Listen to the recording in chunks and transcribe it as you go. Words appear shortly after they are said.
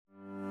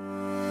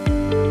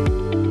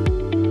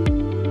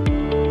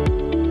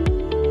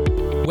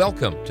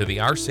Welcome to the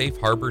Our Safe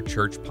Harbor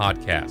Church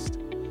podcast.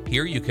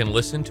 Here you can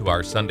listen to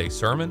our Sunday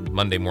sermon,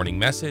 Monday morning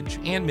message,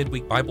 and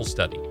midweek Bible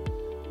study.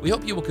 We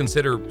hope you will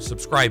consider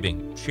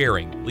subscribing,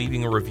 sharing,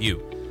 leaving a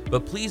review,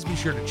 but please be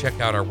sure to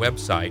check out our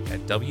website at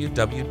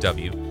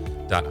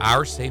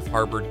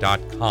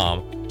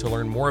www.oursafeharbor.com to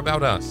learn more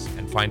about us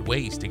and find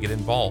ways to get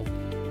involved.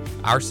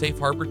 Our Safe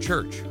Harbor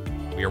Church,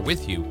 we are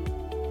with you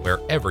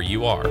wherever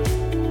you are.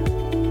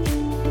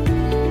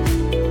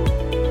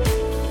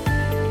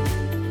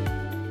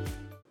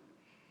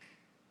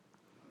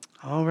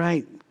 All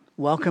right,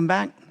 welcome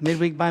back.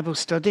 Midweek Bible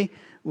study.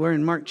 We're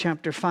in Mark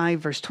chapter 5,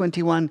 verse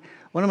 21.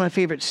 One of my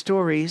favorite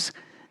stories,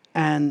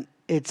 and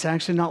it's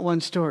actually not one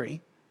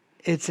story.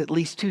 It's at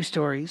least two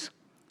stories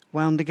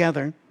wound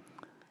together.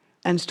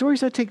 And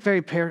stories I take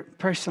very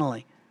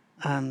personally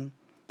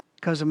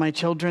because of my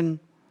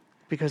children,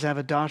 because I have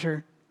a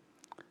daughter.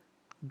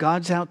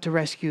 God's out to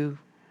rescue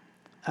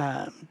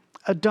a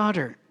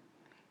daughter,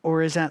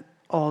 or is that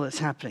all that's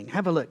happening?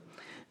 Have a look.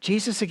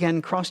 Jesus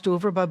again crossed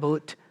over by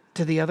boat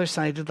to the other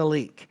side of the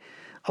lake.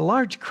 A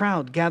large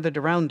crowd gathered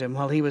around him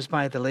while he was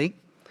by the lake.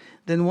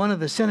 Then one of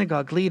the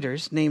synagogue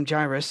leaders, named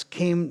Jairus,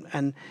 came,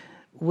 and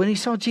when he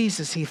saw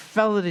Jesus, he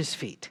fell at his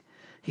feet.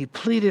 He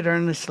pleaded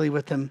earnestly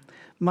with him,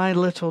 "My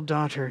little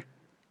daughter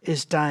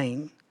is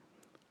dying.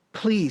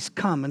 Please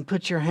come and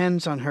put your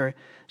hands on her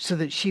so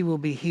that she will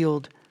be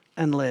healed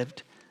and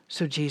lived."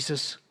 So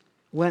Jesus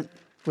went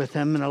with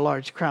him, and a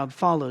large crowd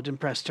followed and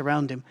pressed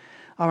around him.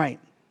 All right,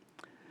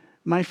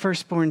 our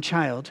firstborn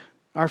child,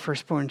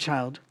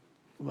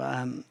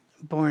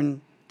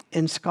 born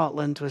in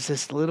Scotland, was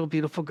this little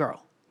beautiful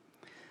girl.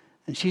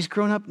 And she's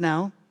grown up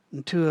now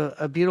into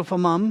a beautiful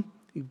mom,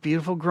 a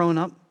beautiful grown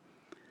up.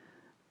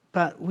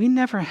 But we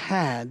never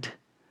had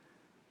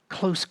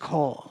close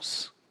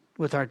calls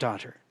with our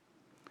daughter.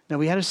 Now,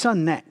 we had a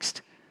son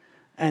next,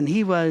 and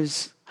he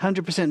was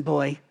 100%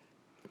 boy,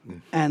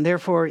 and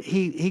therefore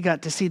he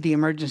got to see the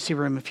emergency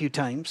room a few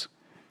times.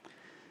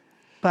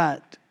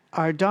 But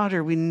our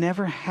daughter, we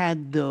never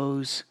had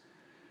those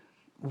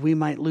we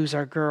might lose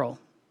our girl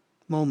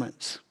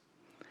moments.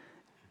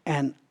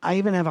 And I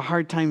even have a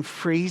hard time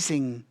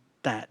phrasing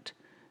that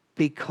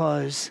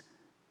because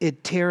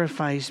it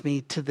terrifies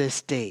me to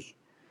this day.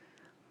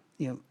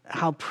 You know,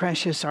 how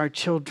precious our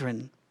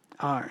children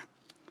are.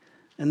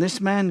 And this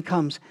man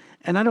comes,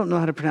 and I don't know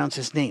how to pronounce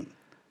his name.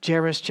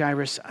 Jairus,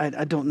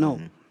 I don't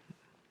know.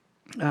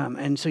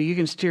 And so you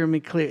can steer me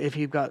clear if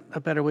you've got a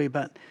better way,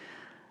 but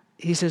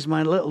he says,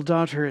 "My little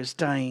daughter is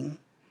dying.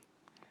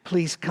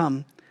 Please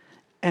come."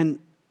 And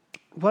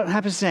what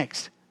happens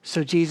next?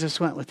 So Jesus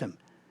went with him.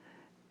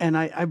 And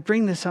I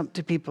bring this up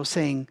to people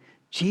saying,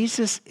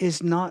 Jesus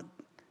is not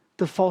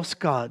the false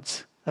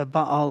gods of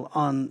Baal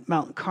on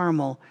Mount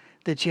Carmel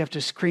that you have to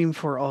scream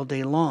for all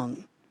day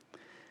long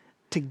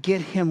to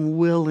get him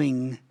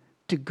willing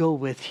to go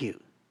with you.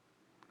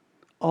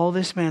 All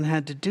this man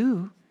had to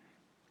do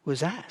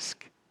was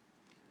ask.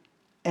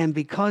 And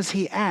because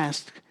he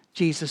asked,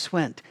 Jesus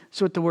went.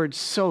 So what the word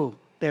 "so"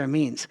 there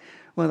means,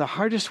 one of the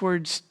hardest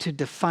words to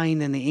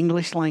define in the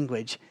English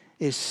language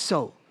is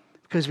 "so,"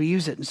 because we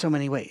use it in so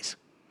many ways.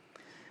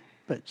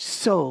 But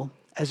so,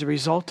 as a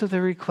result of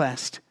the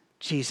request,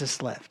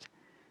 Jesus left.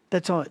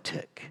 That's all it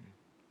took.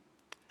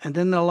 And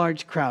then the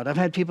large crowd. I've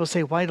had people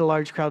say, "Why did a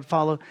large crowd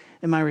follow?"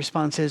 And my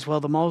response is, well,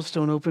 the malls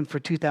don't open for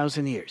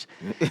 2,000 years.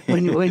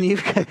 when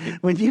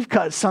you've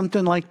got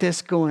something like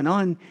this going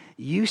on,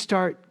 you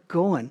start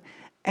going.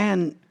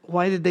 And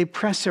why did they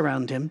press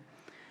around him?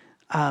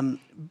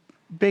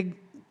 Big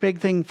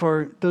thing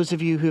for those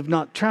of you who have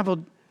not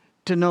traveled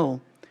to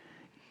know,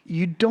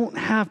 you don't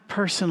have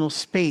personal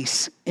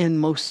space in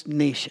most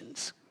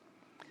nations.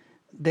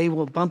 They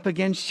will bump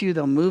against you,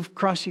 they'll move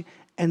across you,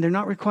 and they're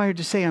not required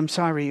to say, "I'm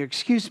sorry," or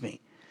 "excuse me,"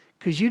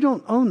 because you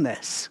don't own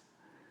this.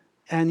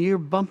 And you're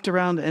bumped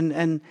around,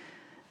 and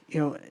you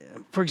know,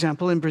 for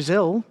example, in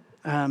Brazil,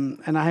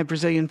 and I have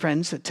Brazilian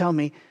friends that tell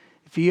me,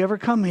 if you ever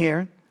come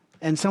here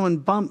and someone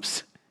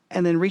bumps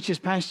and then reaches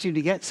past you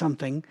to get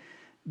something,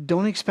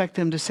 don't expect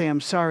them to say,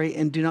 "I'm sorry,"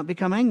 and do not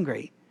become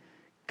angry,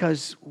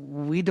 because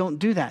we don't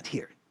do that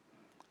here.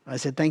 I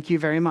said, "Thank you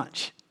very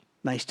much.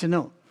 Nice to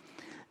know."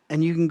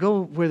 And you can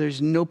go where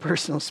there's no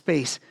personal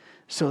space.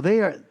 So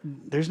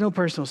there's no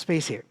personal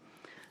space here.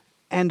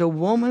 And a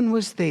woman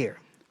was there.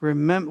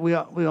 Remember,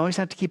 we always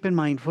have to keep in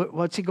mind,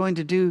 what's he going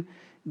to do?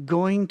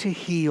 Going to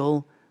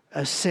heal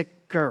a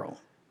sick girl.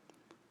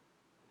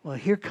 Well,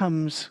 here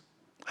comes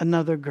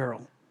another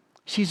girl.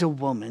 She's a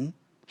woman.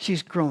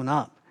 She's grown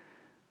up,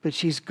 but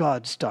she's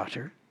God's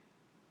daughter.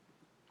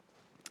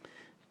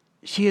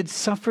 She'd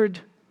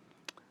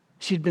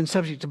been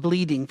subject to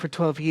bleeding for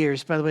 12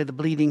 years. By the way, the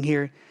bleeding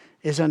here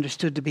is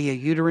understood to be a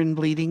uterine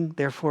bleeding,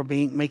 therefore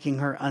making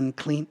her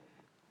unclean.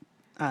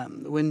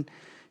 When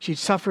she'd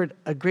suffered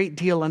a great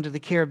deal under the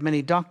care of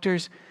many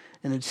doctors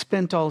and had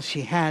spent all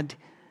she had,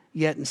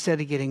 yet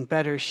instead of getting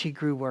better, she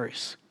grew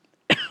worse.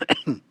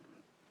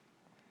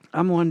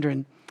 I'm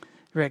wondering,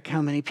 Rick,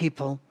 how many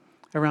people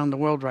around the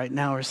world right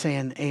now are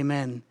saying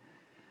amen,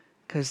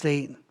 because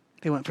they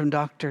went from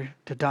doctor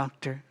to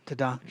doctor to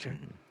doctor,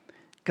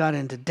 got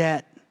into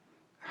debt,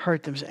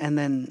 hurt them, and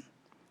then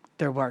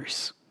they're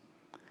worse.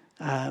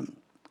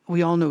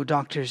 We all know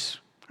doctors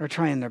are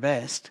trying their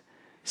best.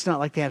 It's not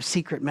like they have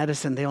secret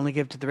medicine they only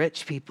give to the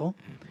rich people.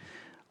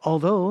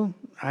 Although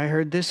I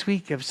heard this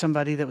week of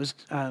somebody that was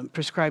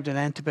prescribed an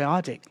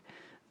antibiotic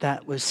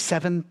that was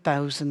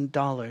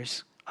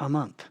 $7,000 a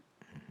month.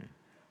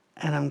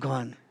 And I'm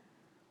going,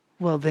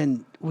 well,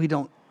 then we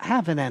don't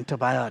have an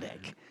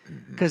antibiotic.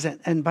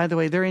 And by the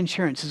way, their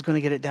insurance is going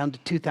to get it down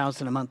to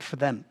 $2,000 a month for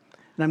them.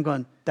 And I'm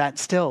going, that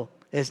still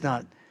is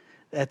not.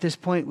 At this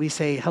point, we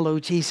say, hello,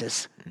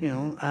 Jesus.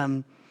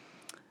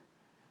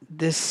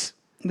 This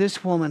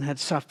woman had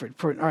suffered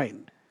for, all right,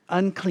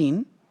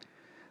 unclean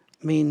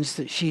means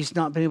that she's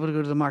not been able to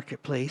go to the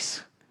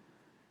marketplace.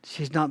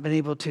 She's not been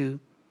able to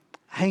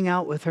hang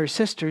out with her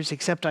sisters,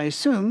 except I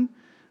assume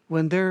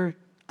when they're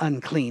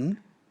unclean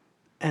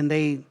and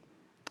they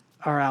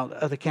are out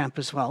of the camp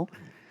as well.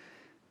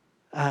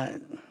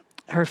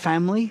 Her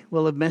family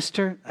will have missed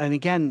her. And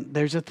again,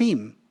 there's a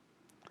theme.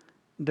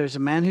 There's a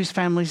man whose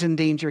family's in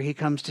danger. He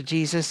comes to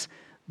Jesus.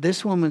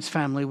 This woman's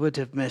family would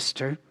have missed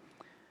her.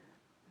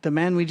 The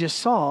man we just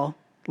saw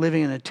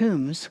living in the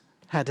tombs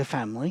had a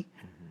family.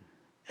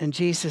 And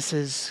Jesus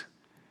is,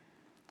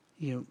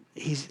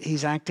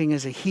 he's acting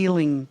as a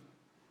healing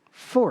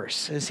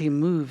force as he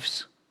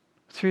moves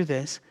through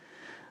this.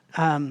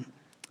 And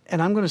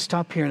I'm going to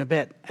stop here in a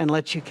bit and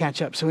let you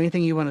catch up. So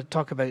anything you want to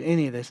talk about,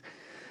 any of this.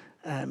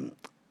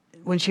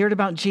 When she heard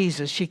about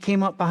Jesus, she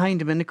came up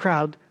behind him in the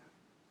crowd.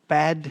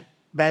 Bad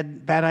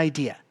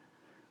idea.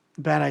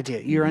 Bad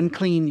idea. You're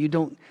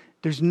unclean.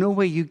 There's no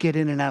way you get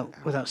in and out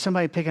without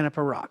somebody picking up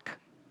a rock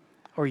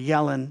or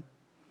yelling.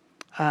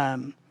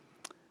 And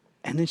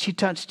then she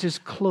touched his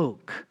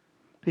cloak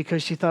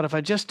because she thought, if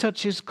I just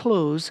touch his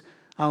clothes,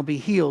 I'll be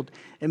healed.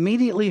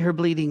 Immediately her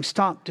bleeding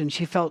stopped and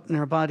she felt in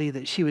her body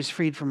that she was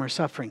freed from her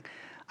suffering.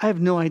 I have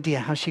no idea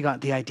how she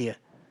got the idea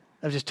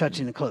of just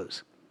touching the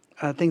clothes.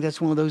 I think that's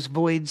one of those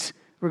voids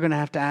we're going to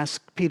have to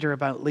ask Peter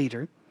about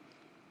later.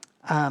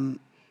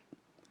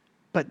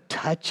 But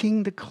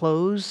touching the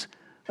clothes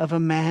of a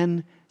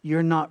man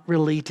you're not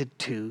related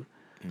to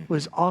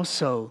was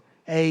also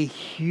a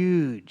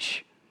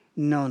huge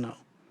no-no.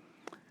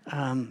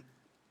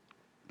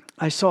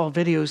 I saw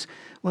videos,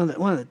 one of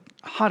the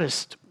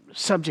hottest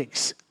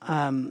subjects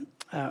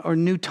or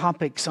new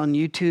topics on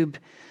YouTube,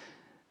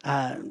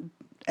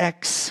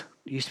 X,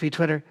 used to be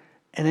Twitter,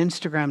 and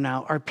Instagram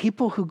now, are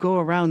people who go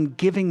around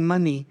giving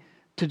money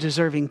to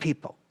deserving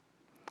people.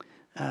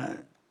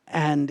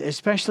 And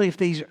especially if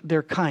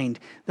they're kind,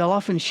 they'll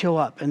often show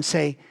up and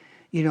say,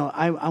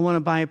 I want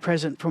to buy a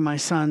present for my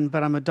son,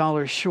 but I'm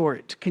 $1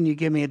 short. Can you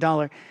give me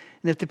 $1?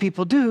 And if the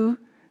people do,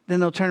 then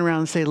they'll turn around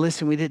and say,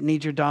 listen, we didn't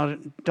need your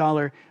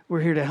dollar.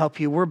 We're here to help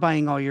you. We're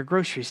buying all your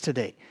groceries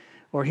today.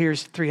 Or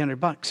here's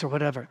 $300 or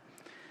whatever.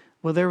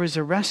 Well, there was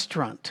a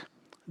restaurant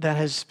that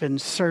has been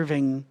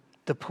serving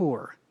the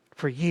poor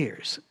for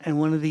years. And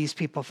one of these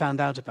people found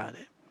out about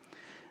it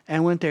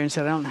and went there and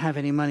said, I don't have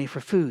any money for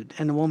food.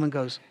 And the woman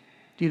goes,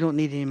 you don't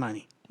need any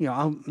money.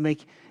 I'll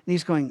make, and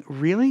he's going,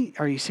 really?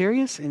 Are you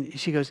serious? And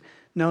she goes,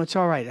 no, it's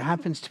all right. It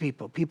happens to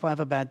people. People have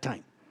a bad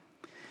time.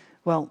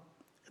 Well,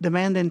 the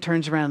man then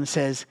turns around and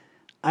says,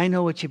 I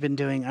know what you've been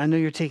doing. I know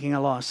you're taking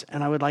a loss.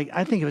 And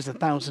I think it was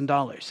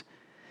 $1,000.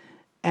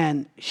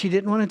 And she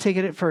didn't want to take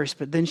it at first,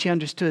 but then she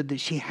understood that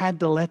she had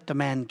to let the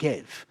man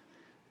give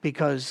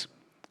because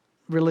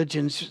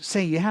religions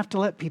say you have to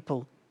let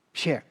people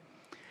share.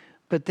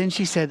 But then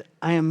she said,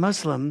 I am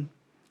Muslim.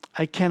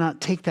 I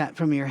cannot take that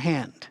from your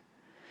hand.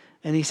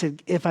 And he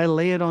said, if I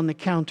lay it on the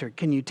counter,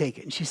 can you take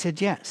it? And she said,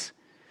 yes.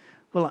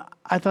 Well,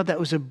 I thought that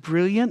was a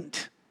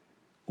brilliant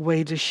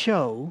way to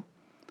show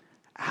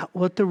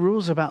what the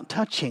rules about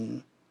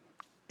touching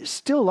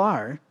still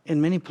are in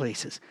many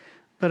places.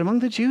 But among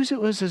the Jews, it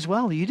was as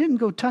well. You didn't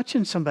go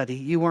touching somebody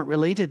you weren't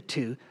related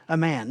to, a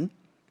man,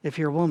 if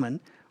you're a woman,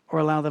 or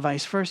allow the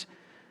vice versa.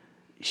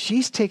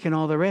 She's taken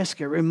all the risk.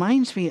 It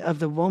reminds me of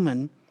the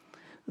woman,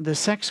 the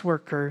sex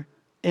worker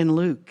in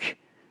Luke,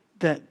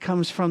 that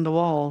comes from the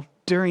wall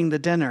during the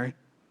dinner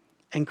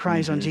and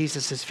cries on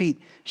Jesus'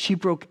 feet. She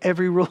broke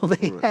every rule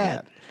they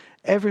had.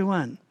 Every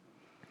one.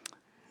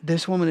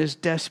 This woman is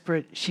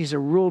desperate. She's a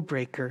rule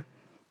breaker.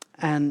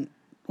 And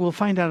we'll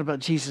find out about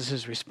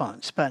Jesus'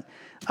 response. But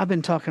I've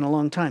been talking a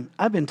long time.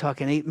 I've been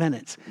talking 8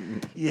 minutes.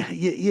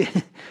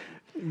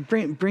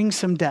 Bring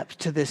some depth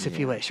to this if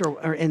you wish,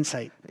 or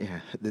insight.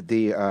 Yeah.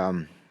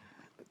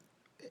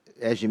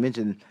 As you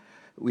mentioned,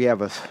 we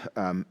have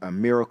a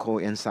miracle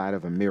inside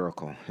of a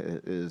miracle.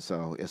 It's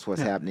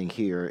what's happening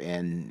here,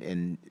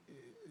 and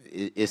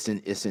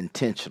it's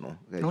intentional.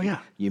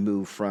 You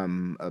move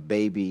from a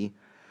baby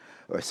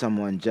or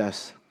someone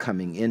just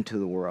coming into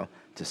the world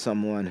to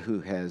someone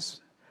who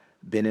has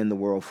been in the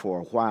world for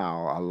a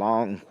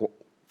while,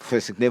 for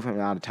a significant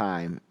amount of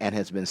time, and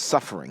has been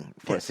suffering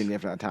for a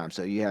significant amount of time.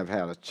 So you have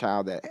had a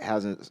child that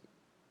hasn't,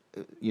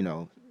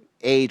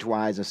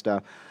 age-wise and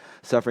stuff,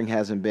 suffering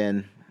hasn't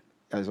been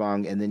as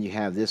long, and then you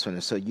have this one.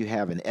 And so you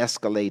have an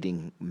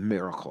escalating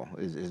miracle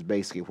is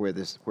basically where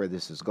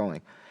this is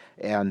going.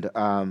 And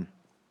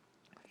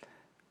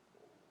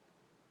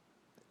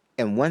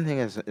one thing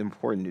that's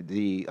important,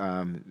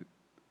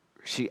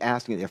 she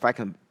asked me if I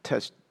can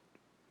touch,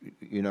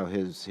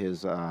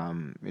 his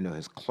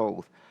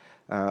clothes.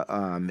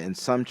 In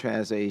some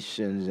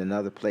translations and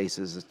other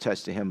places, it's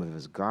touch the hem of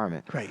his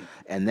garment. Right.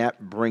 And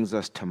that brings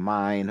us to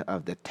mind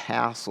of the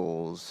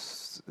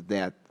tassels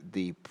that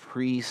the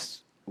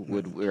priests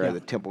would wear, Yeah. the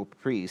temple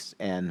priests,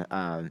 and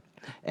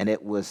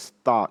it was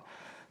thought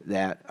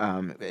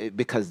that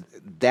because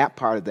that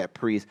part of that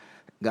priest,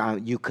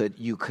 you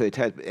could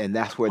touch, and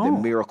that's where the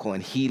Oh. miracle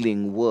and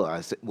healing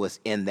was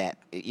in that.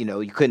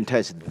 You couldn't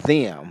touch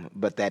them,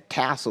 but that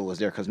tassel was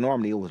there because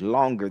normally it was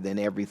longer than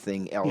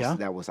everything else Yeah.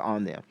 that was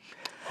on them.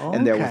 Oh,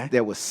 And okay.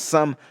 there was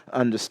some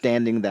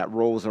understanding that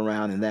rolls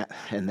around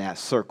in that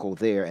circle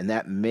there, and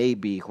that may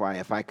be why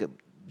if I could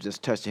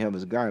just touch him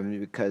as a garment,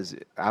 because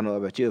I don't know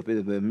about you, if it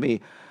had been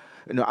me,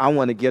 I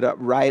want to get up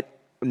right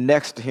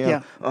next to him,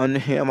 Yeah. under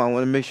him. I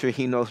want to make sure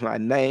he knows my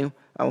name.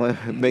 I want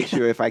to make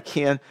sure if I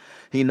can,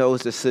 he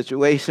knows the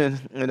situation,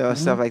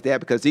 stuff like that,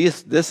 because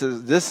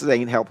this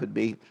ain't helping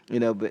me,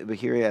 but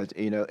here he is,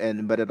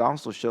 but it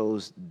also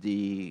shows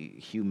the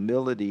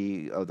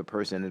humility of the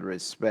person and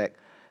respect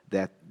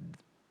that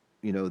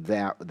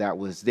that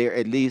was there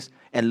at least,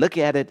 and look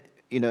at it,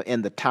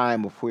 in the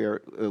time of where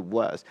it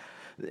was.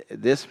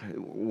 This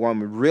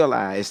woman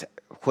realized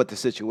what the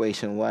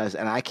situation was,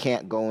 and I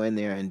can't go in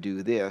there and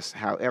do this.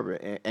 However,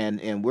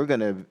 and we're going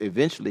to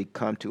eventually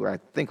come to, I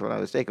think, if I'm not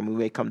mistaken, we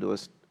may come to a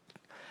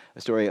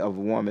story of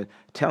a woman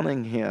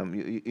telling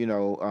him,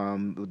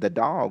 the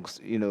dogs,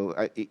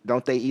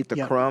 don't they eat the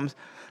Yeah. crumbs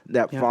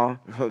that Yeah. fall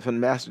from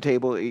the master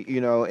table,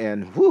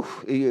 and whew,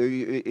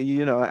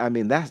 I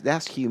mean,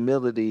 that's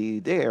humility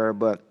there,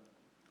 but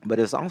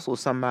it's also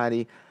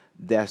somebody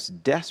that's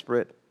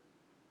desperate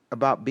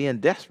about being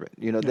desperate.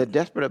 They're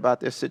desperate about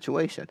their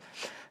situation,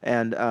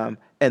 and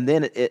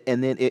then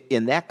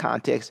in that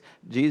context,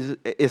 Jesus,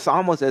 it's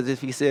almost as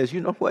if he says, you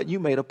know what, you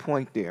made a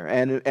point there,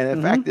 and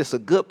in fact, it's a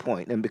good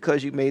point, and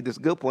because you made this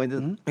good point,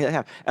 and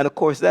of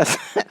course that's,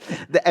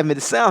 I mean,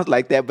 it sounds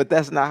like that, but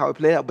that's not how it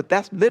played out. But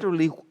that's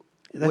literally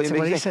That's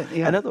what he said.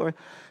 Yeah. In other words,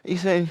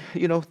 he's saying,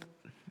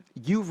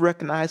 you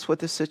recognize what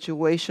the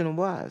situation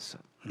was.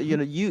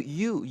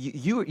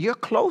 You're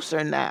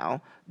closer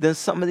now than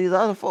some of these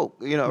other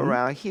folk,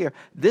 around here.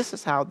 This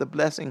is how the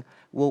blessing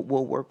will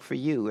work for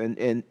you. And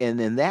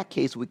in that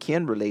case, we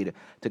can relate it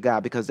to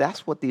God, because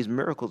that's what these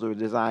miracles were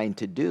designed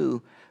to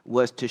do,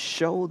 was to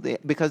show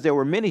that, because there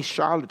were many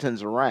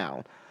charlatans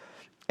around,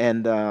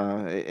 and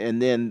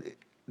then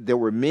there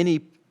were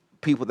many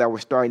people that were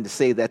starting to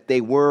say that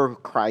they were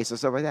Christ and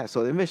stuff like that.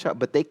 So they missed out,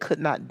 but they could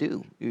not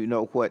do,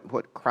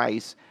 what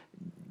Christ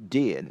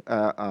did.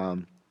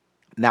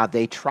 Now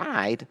they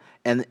tried,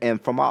 and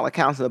from all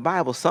accounts of the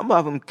Bible, some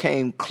of them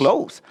came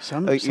close.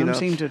 Some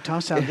seem to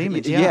toss out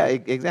demons. Yeah,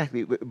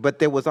 exactly. But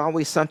there was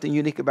always something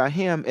unique about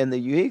him, and the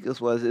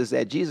uniqueness is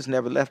that Jesus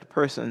never left a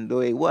person the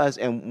way he was,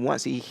 and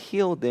once he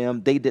healed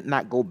them, they did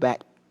not go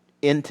back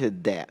into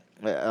that.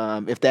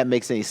 If that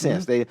makes any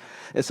sense.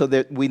 And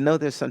so we know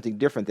there's something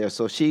different there.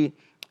 So she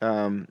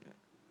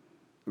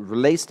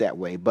relates that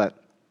way, but.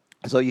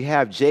 So you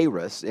have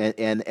Jairus,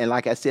 and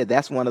like I said,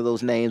 that's one of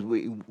those names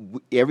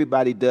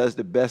everybody does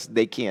the best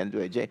they can do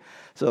it.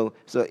 So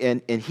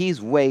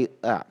he's way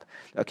up,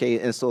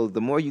 okay. And so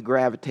the more you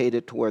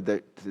gravitated toward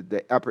the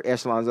upper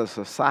echelons of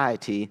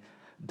society,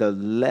 the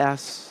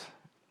less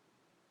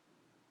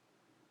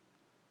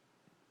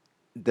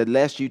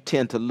you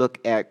tend to look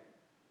at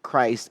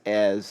Christ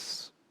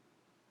as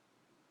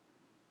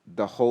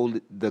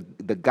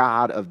the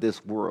God of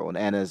this world,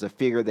 and as a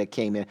figure that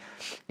came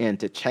in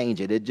to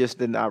change it. It just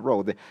did not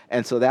roll.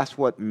 And so that's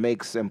what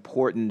makes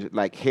important,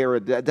 like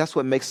Herod, that's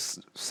what makes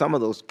some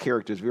of those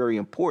characters very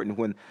important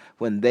when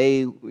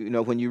they,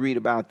 when you read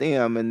about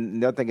them,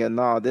 and they're thinking,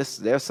 no,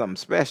 there's something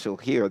special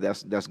here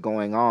that's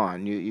going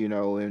on,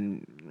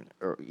 and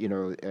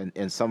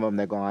some of them,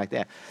 they're going like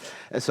that.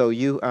 And so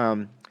you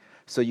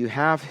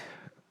have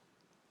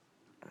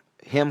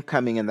him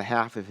coming in the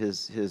half of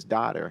his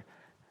daughter.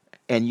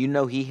 And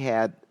he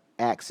had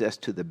access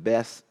to the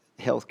best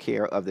health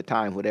care of the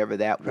time, whatever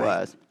that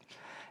was.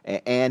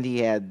 And he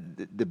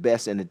had the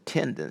best in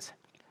attendance.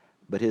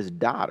 But his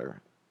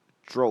daughter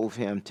drove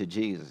him to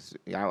Jesus.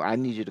 I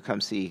need you to come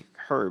see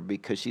her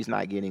because she's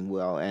not getting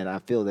well, and I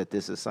feel that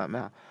this is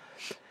something else.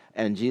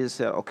 And Jesus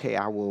said, okay,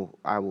 I will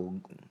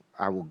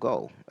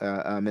go.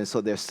 And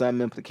so there's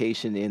some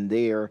implication in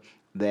there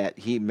that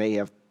he may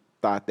have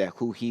thought that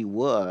who he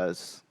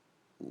was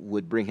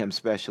would bring him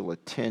special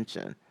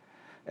attention.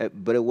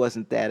 But it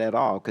wasn't that at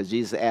all, because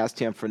Jesus asked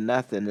him for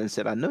nothing and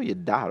said, I know your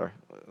daughter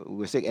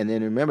was sick. And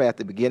then remember, at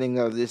the beginning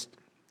of this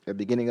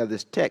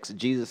text,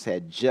 Jesus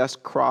had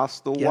just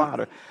crossed the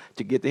water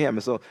to get to him.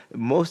 And so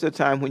most of the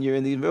time when you're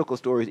in these miracle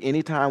stories,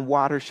 anytime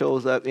water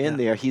shows up in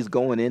there, he's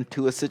going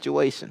into a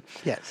situation.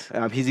 Yes.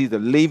 He's either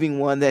leaving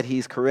one that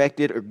he's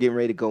corrected or getting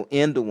ready to go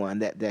into one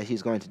that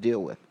he's going to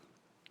deal with.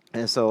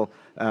 And so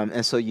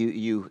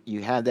you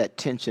have that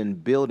tension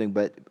building,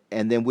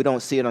 and then we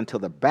don't see it until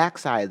the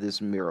backside of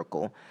this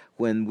miracle,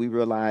 when we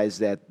realize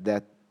that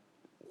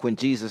when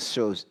Jesus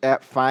shows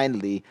up,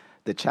 finally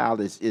the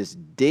child is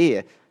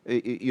dead,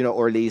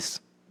 or at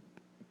least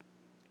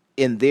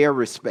in their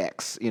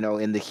respects,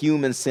 in the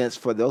human sense,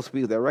 for those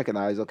people that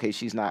recognize, okay,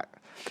 she's not.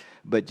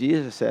 But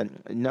Jesus said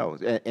no,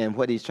 and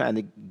what he's trying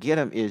to get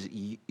them is,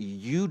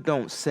 you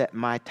don't set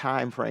my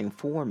time frame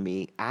for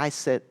me. I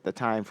set the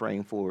time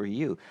frame for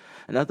you.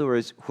 In other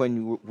words,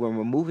 when we're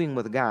moving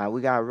with God,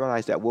 we got to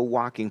realize that we're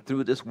walking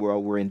through this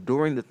world, we're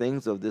enduring the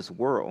things of this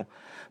world,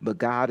 but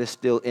God is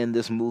still in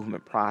this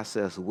movement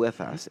process with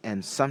us.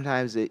 And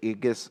sometimes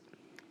it gets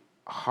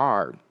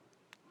hard,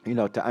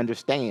 to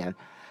understand,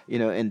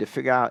 and to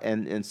figure out,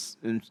 and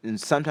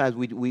sometimes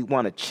we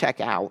want to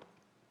check out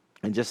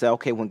and just say,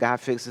 okay, when God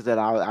fixes it,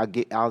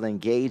 I'll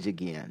engage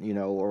again,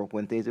 or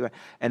when things are,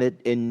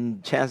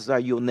 and chances are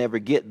you'll never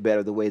get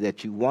better the way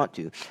that you want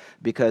to,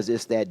 because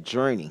it's that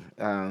journey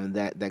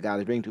that God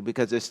is bringing to,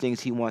 because there's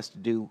things He wants to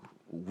do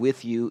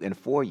with you and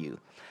for you.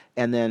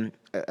 And then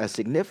a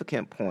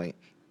significant point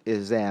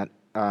is that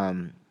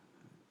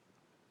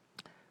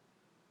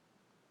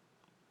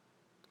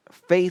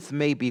faith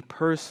may be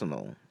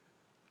personal,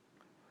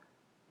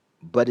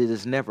 but it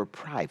is never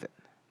private.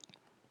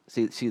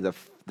 See, the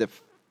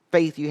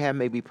faith you have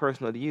may be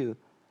personal to you,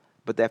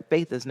 but that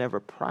faith is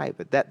never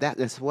private.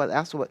 That's what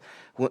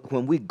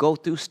when we go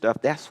through stuff,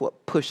 that's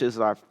what pushes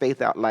our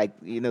faith out, like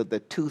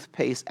the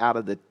toothpaste out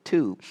of the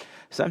tube.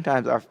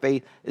 Sometimes our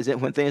faith is that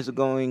when things are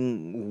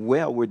going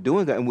well, we're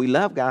doing it and we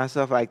love God and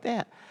stuff like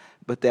that.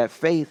 But that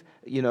faith,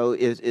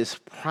 is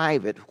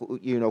private.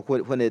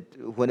 When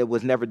it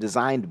was never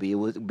designed to be, it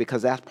was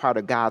because that's part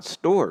of God's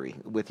story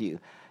with you.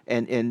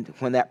 And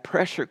when that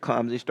pressure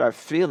comes, you start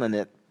feeling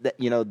it.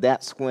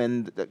 That's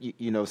when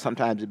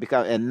sometimes it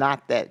becomes, and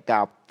not that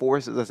God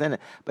forces us in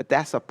it, but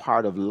that's a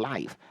part of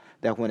life,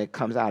 that when it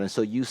comes out. And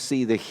so you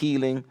see the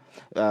healing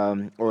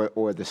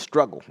or the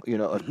struggle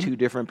of two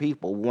different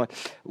people.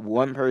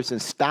 One person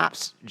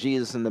stops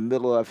Jesus in the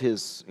middle of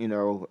his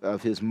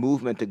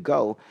movement to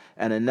go,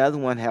 and another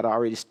one had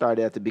already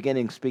started at the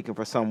beginning speaking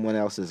for someone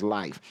else's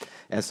life.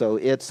 And so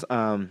it's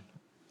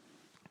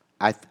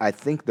I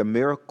think the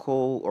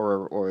miracle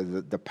or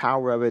the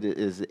power of it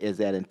is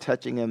that in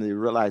touching him, they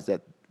realize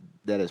that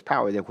is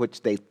power, that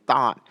which they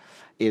thought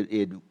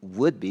it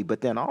would be.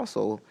 But then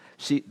also,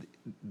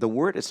 the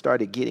word had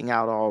started getting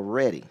out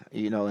already,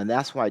 and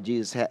that's why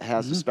Jesus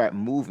has to start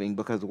moving,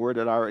 because the word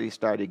had already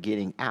started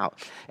getting out.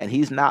 And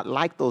he's not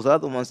like those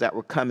other ones that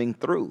were coming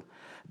through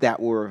that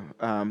were,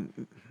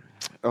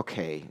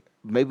 okay,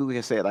 maybe we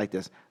can say it like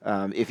this.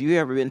 If you've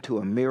ever been to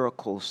a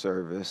miracle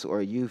service,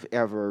 or you've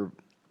ever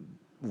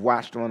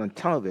watched one on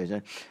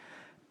television,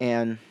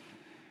 and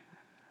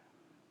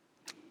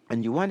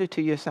you wonder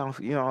to yourself,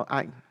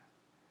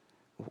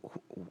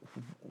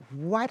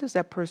 why does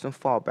that person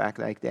fall back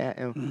like that,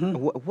 and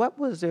what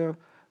was the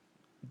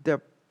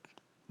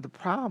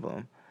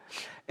problem?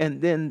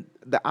 And then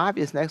the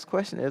obvious next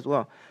question is,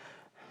 well,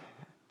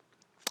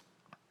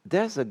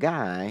 there's a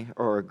guy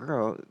or a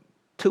girl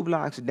 2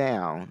 blocks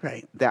down,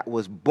 Right. that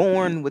was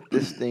born with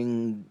this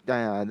thing,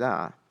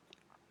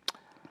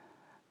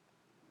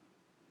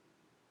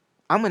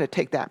 I'm going to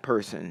take that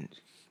person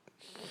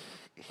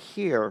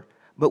here,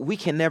 but we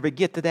can never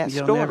get to that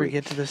You'll story. never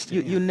get to this.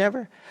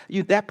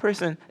 That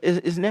person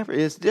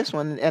is this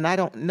one, and I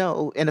don't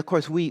know. And of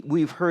course,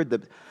 we've heard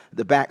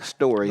the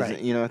backstories,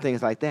 Right.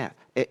 things like that,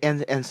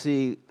 and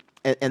see,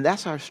 and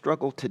that's our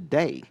struggle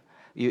today.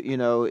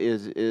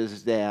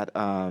 Is that,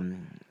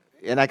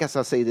 and I guess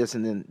I'll say this,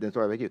 and then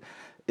sorry about you,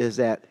 is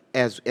that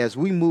as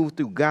we move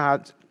through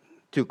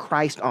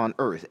Christ on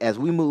earth, as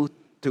we move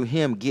through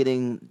Him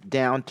getting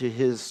down to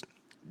His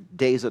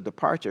days of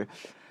departure,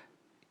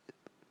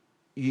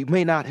 you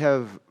may not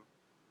have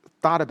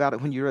thought about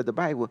it when you read the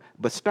Bible,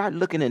 but start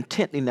looking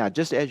intently now,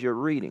 just as you're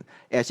reading.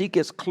 As He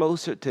gets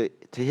closer to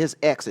His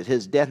exit,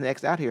 His death and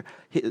exit out here,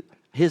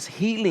 His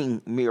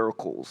healing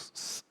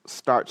miracles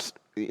starts,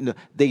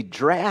 they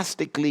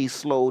drastically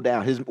slow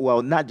down.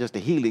 Not just the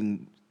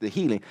healing,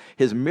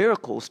 His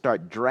miracles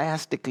start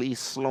drastically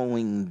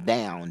slowing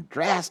down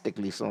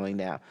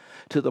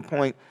to the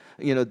point,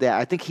 that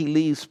I think He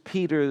leaves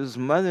Peter's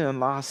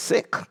mother-in-law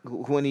sick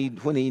when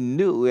he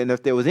knew, and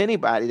if there was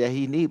anybody that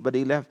He needed, but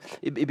He left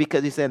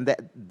because He said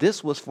that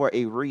this was for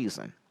a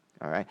reason,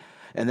 all right,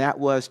 and that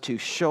was to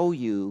show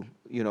you,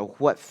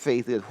 what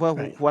faith is,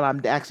 what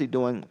I'm actually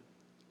doing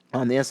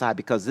on the inside,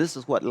 because this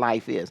is what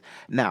life is.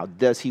 Now,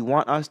 does He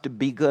want us to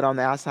be good on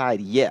the outside?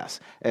 Yes.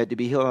 To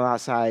be healed on the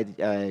outside?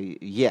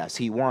 Yes.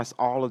 He wants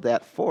all of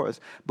that for us,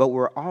 but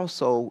we're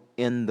also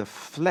in the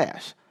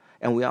flesh.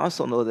 And we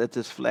also know that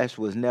this flesh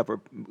was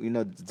never,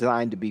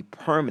 designed to be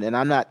permanent.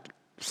 I'm not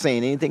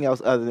saying anything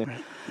else other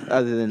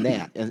than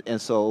that.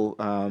 And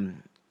so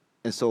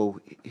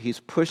He's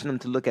pushing them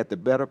to look at the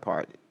better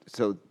part.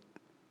 So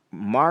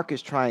Mark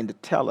is trying to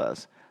tell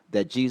us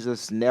that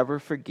Jesus never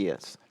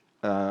forgets,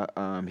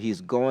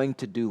 He's going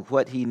to do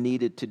what he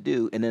needed to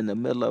do, and in the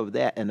middle of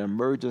that, an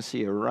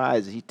emergency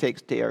arises. He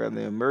takes care of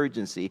the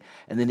emergency,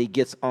 and then he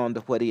gets on to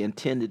what he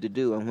intended to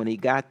do. And when he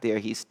got there,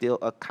 he still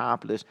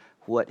accomplished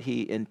what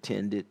he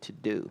intended to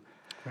do.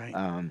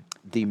 Right.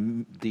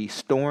 The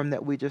storm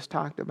that we just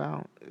talked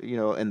about,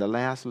 in the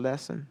last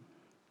lesson,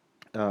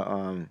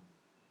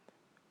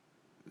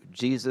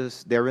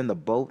 Jesus, they're in the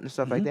boat and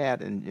stuff like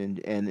that, and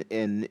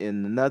in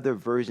another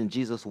version,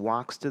 Jesus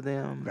walks to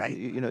them. Right.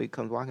 He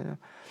comes walking to them.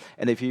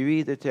 And if you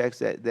read the text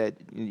that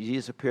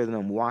Jesus appeared to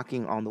them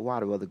walking on the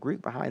water, well, the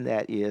Greek behind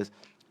that is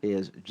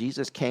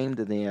Jesus came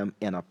to them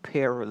in a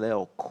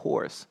parallel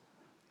course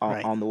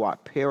on the water,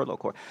 parallel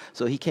course.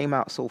 So he came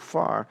out so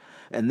far,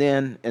 and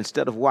then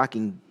instead of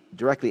walking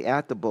directly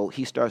at the boat,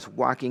 he starts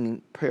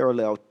walking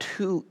parallel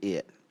to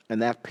it,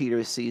 and that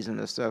Peter sees him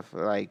and stuff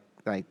like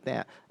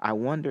that. I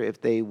wonder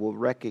if they will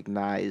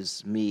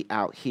recognize me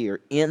out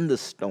here in the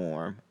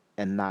storm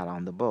and not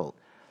on the boat.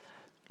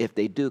 If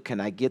they do,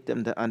 can I get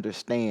them to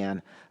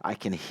understand I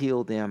can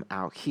heal them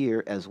out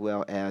here as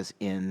well as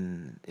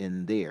in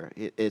there?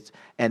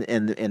 And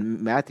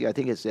in Matthew, I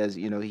think it says,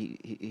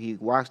 he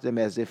walks them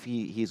as if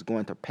he's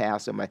going to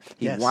pass them.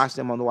 He walks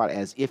them on the water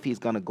as if he's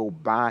going to go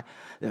by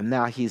them.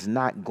 Now he's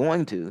not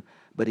going to,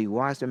 but he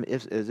walks them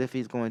as if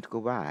he's going to go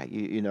by. Do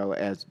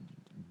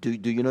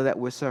you know that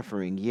we're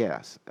suffering?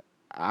 Yes.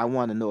 I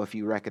want to know if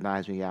you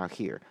recognize me out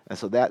here. And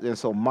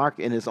so Mark,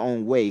 in his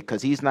own way,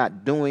 because he's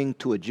not doing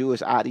to a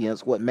Jewish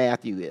audience what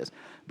Matthew is,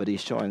 but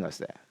he's showing us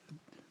that.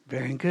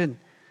 Very good.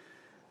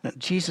 Now,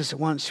 Jesus at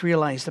once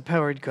realized the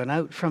power had gone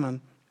out from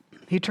him.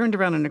 He turned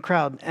around in the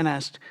crowd and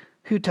asked,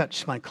 "Who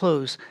touched my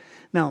clothes?"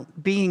 Now,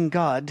 being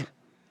God,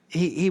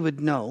 he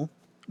would know,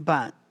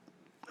 but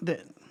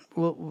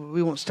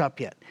we won't stop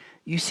yet.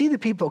 You see the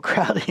people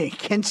crowding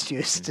against you,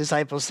 his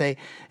disciples say,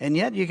 and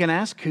yet you can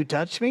ask, "Who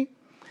touched me?"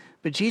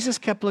 But Jesus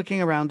kept looking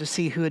around to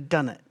see who had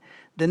done it.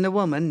 Then the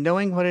woman,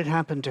 knowing what had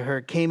happened to her,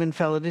 came and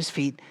fell at his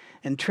feet,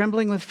 and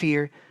trembling with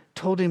fear,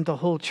 told him the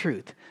whole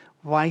truth.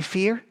 Why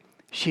fear?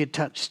 She had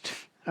touched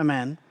a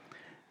man.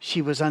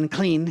 She was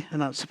unclean and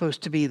not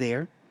supposed to be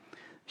there.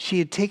 She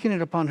had taken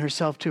it upon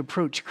herself to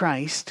approach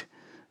Christ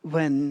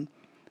when,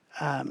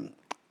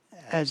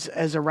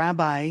 as a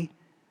rabbi,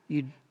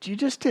 you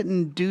just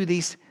didn't do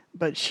these,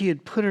 but she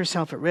had put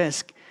herself at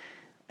risk.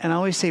 And I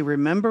always say,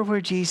 remember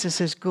where Jesus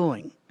is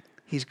going.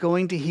 He's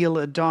going to heal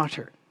a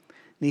daughter.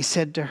 And he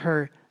said to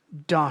her,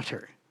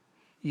 "Daughter,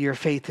 your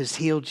faith has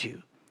healed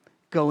you.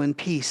 Go in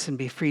peace and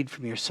be freed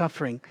from your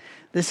suffering."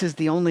 This is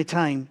the only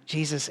time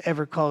Jesus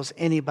ever calls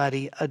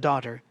anybody a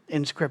daughter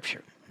in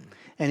Scripture.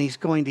 And he's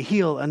going to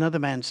heal another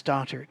man's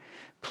daughter.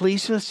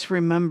 Please let's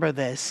remember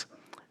this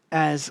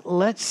as,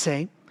 let's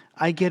say,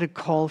 I get a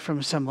call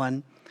from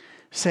someone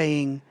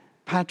saying,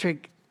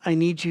 "Patrick, I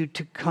need you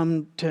to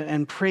come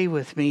and pray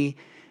with me.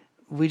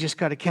 We just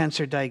got a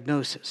cancer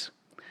diagnosis."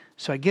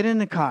 So I get in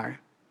the car,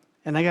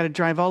 and I got to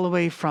drive all the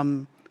way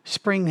from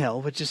Spring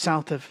Hill, which is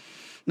south of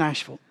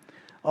Nashville,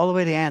 all the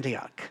way to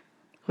Antioch,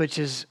 which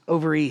is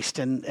over east.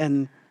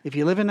 And if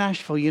you live in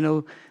Nashville, you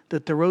know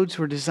that the roads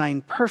were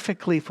designed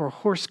perfectly for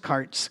horse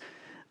carts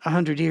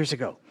 100 years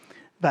ago.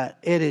 But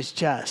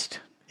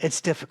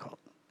it's difficult.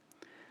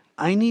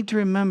 I need to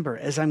remember,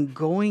 as I'm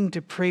going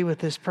to pray with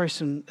this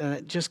person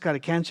that just got a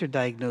cancer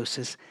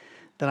diagnosis,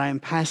 that I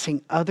am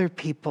passing other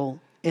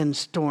people in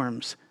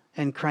storms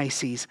and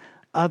crises,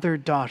 other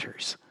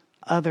daughters,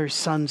 other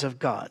sons of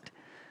God,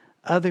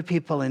 other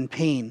people in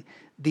pain.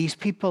 These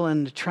people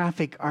in the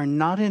traffic are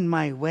not in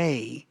my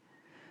way.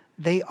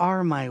 They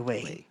are my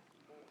way.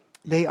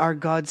 They are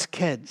God's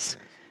kids.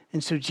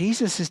 And so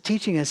Jesus is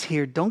teaching us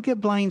here, don't get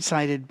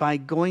blindsided by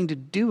going to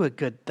do a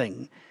good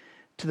thing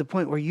to the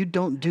point where you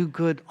don't do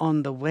good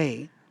on the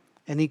way.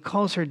 And he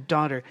calls her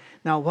daughter.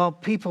 Now, while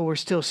people were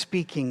still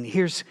speaking,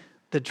 here's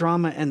the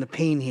drama and the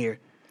pain here.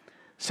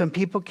 Some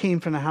people came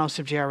from the house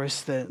of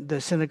Jairus,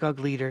 the synagogue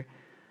leader.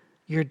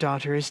 "Your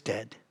daughter is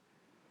dead.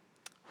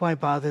 Why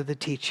bother the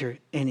teacher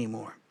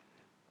anymore?"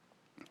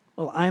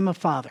 Well, I'm a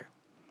father.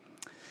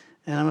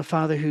 And I'm a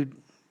father who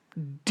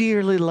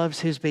dearly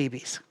loves his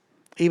babies.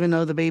 Even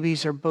though the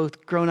babies are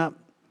both grown up,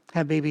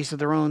 have babies of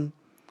their own,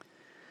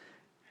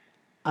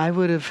 I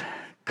would have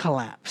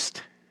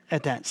collapsed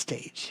at that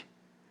stage.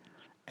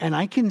 And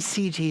I can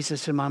see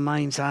Jesus in my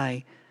mind's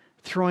eye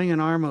throwing an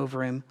arm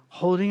over him,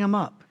 holding him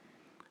up,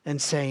 and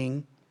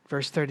saying,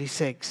 verse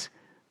 36,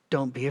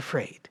 "Don't be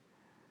afraid,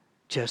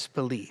 just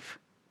believe."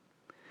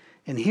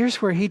 And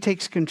here's where he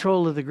takes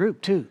control of the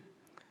group too.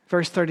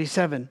 Verse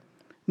 37,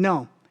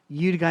 "No,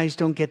 you guys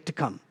don't get to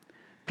come.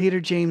 Peter,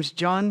 James,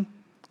 John,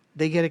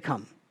 they get to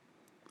come."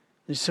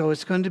 And so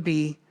it's going to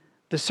be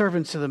the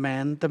servants of the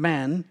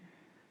man,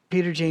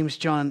 Peter, James,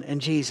 John,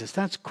 and Jesus.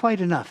 That's quite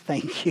enough,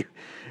 thank you,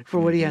 for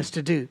what he has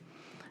to do.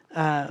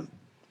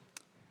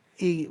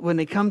 When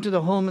they come to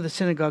the home of the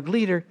synagogue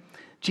leader,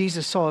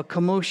 Jesus saw a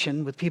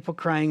commotion with people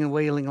crying and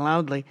wailing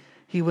loudly.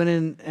 He went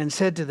in and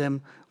said to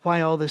them, "Why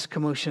all this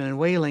commotion and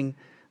wailing?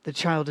 The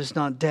child is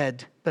not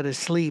dead, but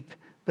asleep."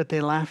 But they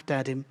laughed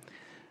at him.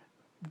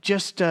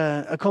 Just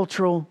a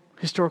cultural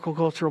historical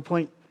cultural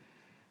point.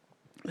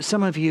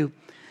 Some of you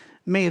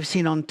may have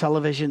seen on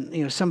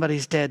television,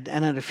 somebody's dead,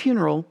 and at a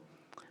funeral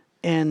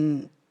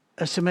in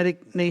a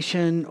Semitic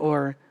nation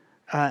or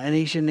an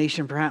Asian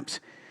nation perhaps,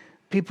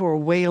 people are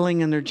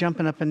wailing and they're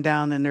jumping up and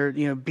down and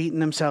they're beating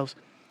themselves.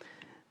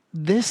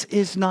 This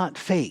is not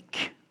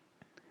fake.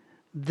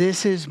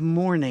 This is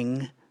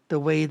mourning the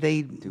way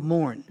they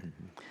mourn.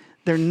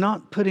 They're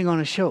not putting on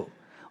a show.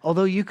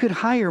 Although you could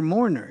hire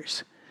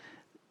mourners,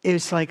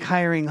 it's like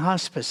hiring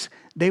hospice.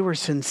 They were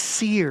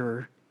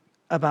sincere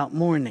about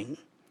mourning.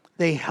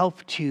 They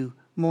helped you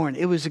mourn.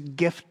 It was a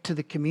gift to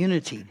the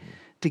community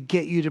to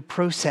get you to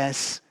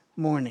process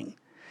mourning.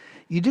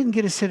 You didn't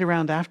get to sit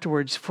around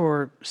afterwards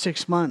for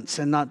 6 months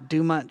and not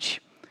do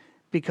much,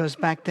 because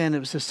back then it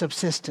was a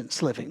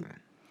subsistence living.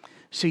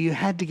 So you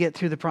had to get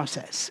through the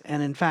process.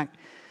 And in fact,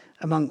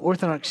 among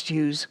Orthodox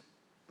Jews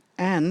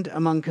and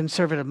among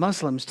conservative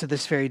Muslims to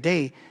this very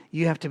day,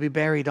 you have to be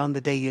buried on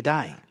the day you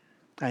die.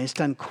 It's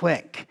done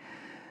quick.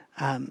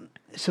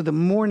 So the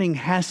mourning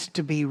has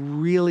to be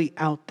really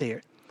out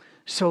there.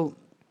 So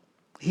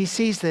he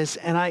sees this,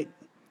 and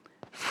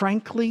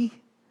frankly,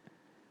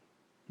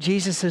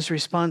 Jesus'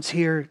 response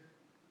here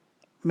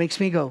makes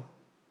me go,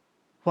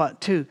 what,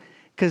 too?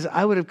 Because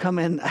I would have come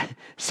in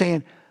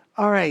saying,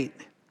 all right,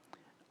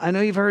 I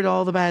know you've heard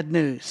all the bad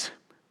news,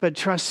 but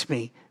trust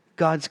me,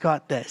 God's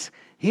got this.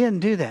 He didn't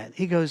do that.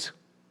 He goes,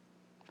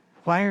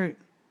 why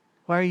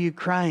are you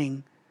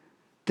crying?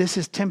 This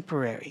is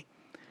temporary.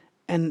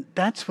 And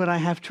that's what I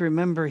have to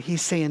remember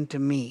he's saying to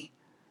me.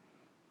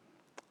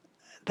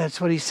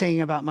 That's what he's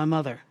saying about my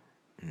mother,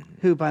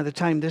 who by the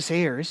time this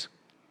airs,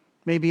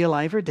 may be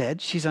alive or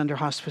dead. She's under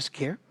hospice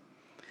care.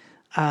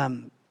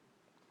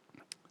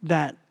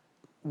 That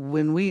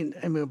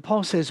when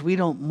Paul says we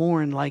don't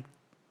mourn like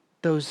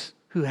those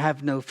who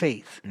have no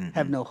faith,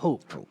 have no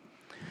hope.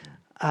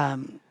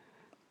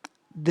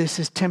 This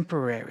is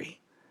temporary.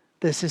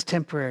 This is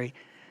temporary.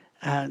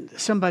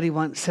 Somebody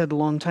once said a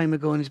long time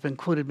ago, and he's been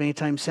quoted many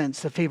times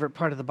since, the favorite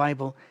part of the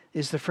Bible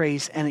is the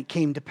phrase, and it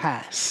came to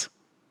pass.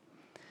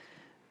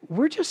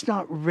 We're just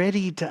not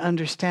ready to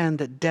understand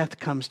that death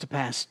comes to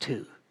pass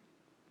too.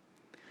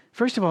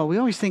 First of all, we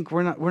always think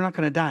we're not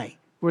going to die.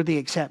 We're the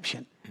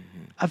exception.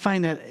 I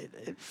find that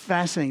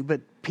fascinating,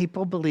 but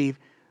people believe,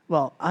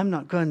 well, I'm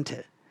not going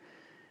to.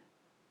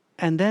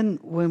 And then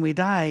when we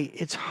die,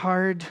 it's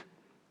hard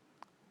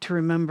to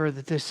remember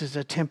that this is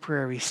a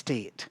temporary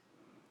state.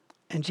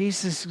 And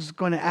Jesus is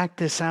going to act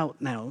this out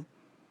now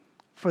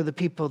for the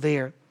people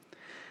there.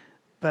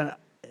 But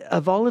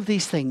of all of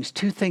these things,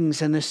 2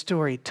 things in this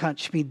story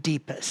touch me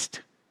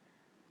deepest.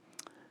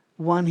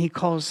 One, he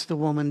calls the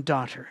woman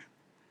daughter.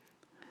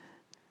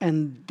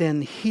 And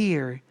then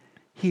here,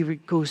 he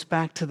goes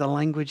back to the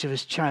language of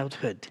his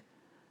childhood,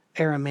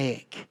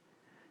 Aramaic.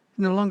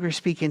 No longer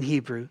speaking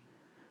Hebrew.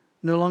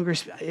 No longer,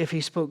 if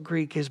he spoke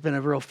Greek, has been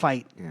a real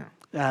fight.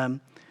 Yeah.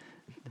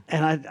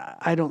 And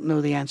I don't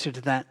know the answer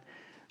to that.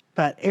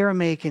 But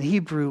Aramaic and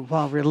Hebrew,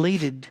 while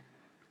related,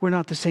 were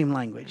not the same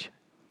language.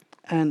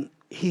 And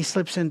he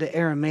slips into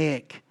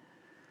Aramaic,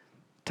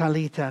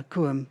 Talitha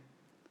Kum,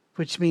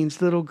 which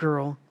means little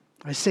girl,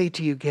 I say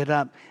to you, get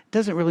up. It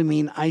doesn't really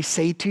mean I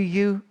say to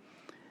you.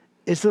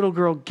 It's little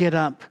girl, get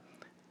up.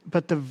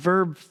 But the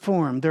verb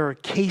form, there are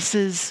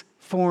cases,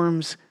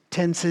 forms,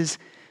 tenses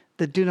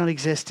that do not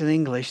exist in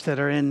English that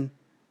are in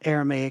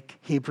Aramaic,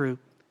 Hebrew,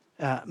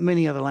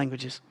 many other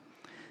languages.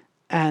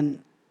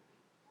 And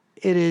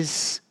it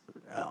is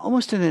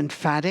almost an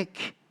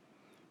emphatic.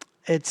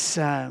 It's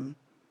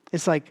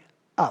like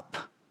up.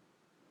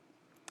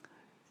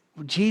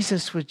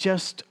 Jesus with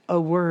just a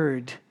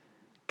word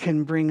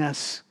can bring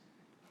us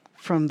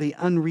from the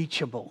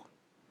unreachable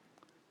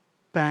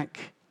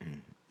back,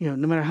 no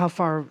matter how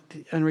far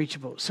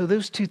unreachable. So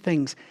those 2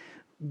 things,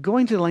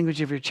 going to the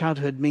language of your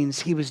childhood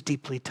means he was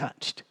deeply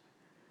touched.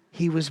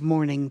 He was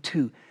mourning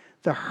too.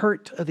 The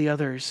hurt of the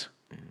others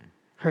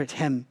hurt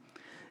him.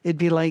 It'd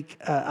be like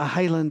a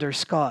Highlander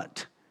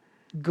Scot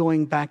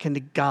going back into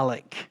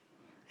Gaelic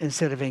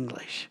instead of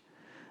English.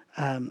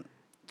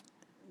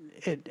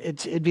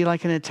 It'd be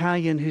like an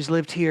Italian who's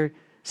lived here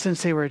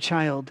since they were a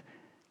child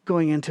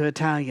going into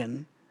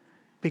Italian,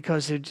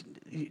 because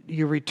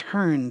you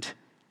returned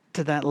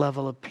to that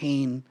level of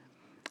pain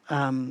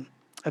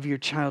of your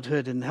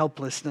childhood and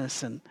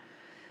helplessness. And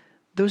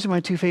those are my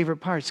 2 favorite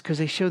parts, because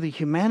they show the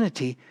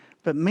humanity,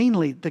 but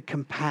mainly the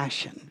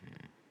compassion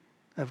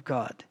of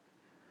God.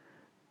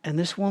 And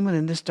this woman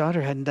and this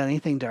daughter hadn't done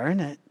anything to earn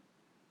it.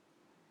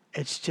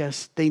 It's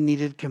just they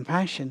needed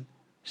compassion,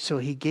 so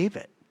he gave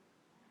it.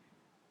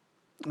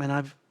 And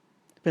I've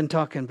been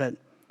talking, but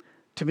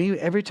to me,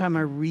 every time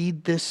I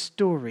read this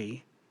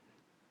story,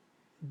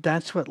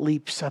 that's what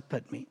leaps up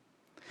at me.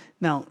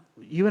 Now,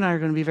 you and I are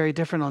going to be very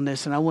different on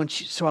this, and I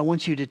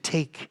want you to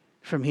take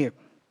from here.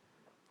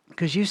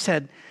 Because you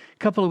said a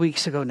couple of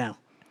weeks ago now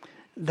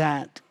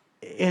that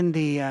in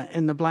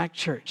the black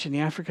church, in the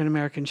African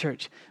American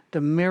church,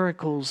 the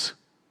miracles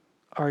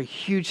are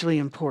hugely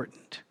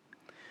important.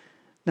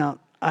 Now,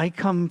 I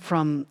come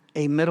from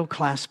a middle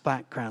class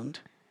background,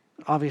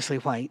 obviously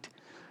white.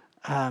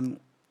 living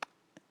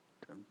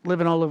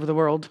all over the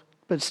world,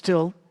 but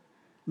still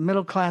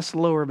middle class,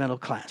 lower middle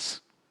class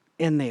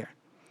in there.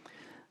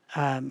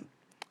 And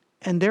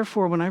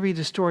therefore, when I read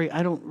a story,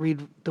 I don't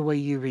read the way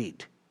you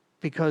read,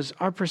 because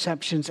our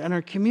perceptions and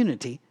our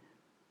community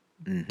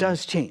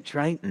does change,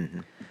 right?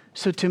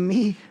 So to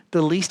me,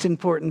 the least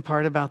important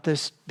part about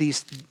these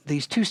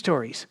two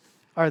stories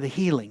are the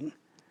healing.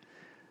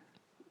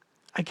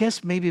 I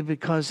guess maybe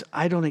because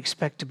I don't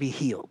expect to be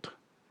healed,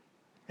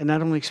 and I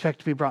don't expect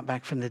to be brought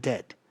back from the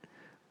dead,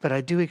 but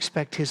I do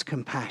expect his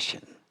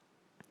compassion.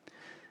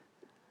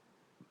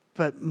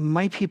 But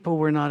my people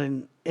were not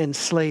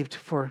enslaved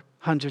for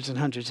hundreds and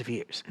hundreds of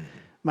years.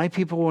 My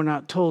people were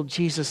not told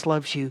Jesus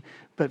loves you,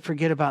 but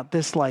forget about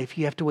this life.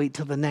 You have to wait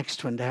till the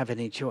next one to have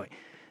any joy.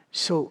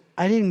 So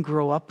I didn't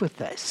grow up with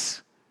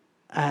this.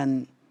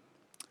 And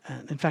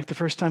in fact, the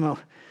first time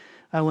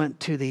I went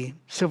to the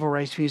Civil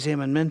Rights Museum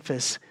in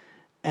Memphis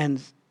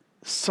and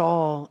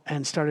saw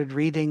and started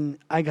reading,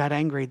 I got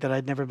angry that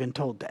I'd never been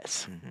told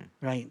this,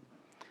 right?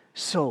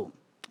 So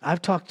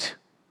I've talked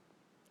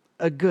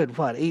a good,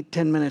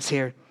 8-10 minutes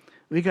here.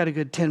 We got a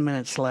good 10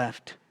 minutes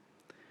left.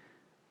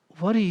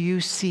 What do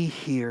you see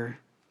here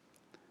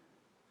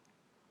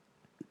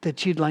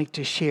that you'd like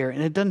to share?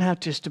 And it doesn't have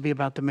just to be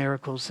about the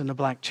miracles in the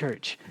black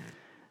church.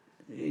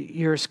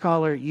 You're a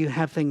scholar, you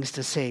have things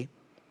to say.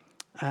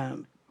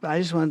 I'm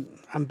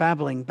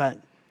babbling, but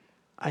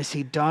I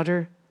see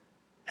daughter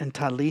and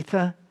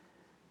Talitha,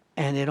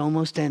 and it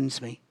almost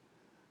ends me.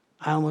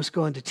 I almost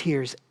go into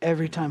tears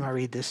every time I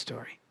read this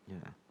story.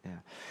 Yeah.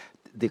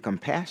 The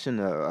compassion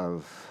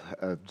of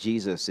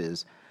Jesus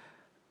is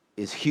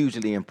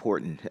hugely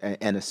important,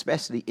 and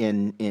especially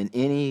in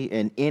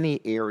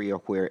any area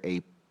where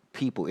a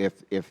people,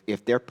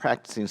 if they're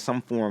practicing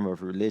some form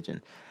of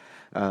religion,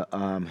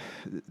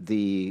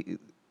 the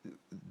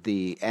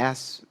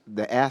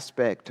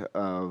aspect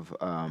of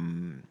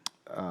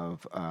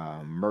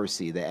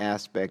mercy, the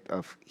aspect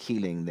of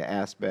healing, the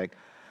aspect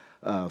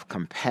of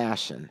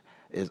compassion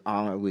is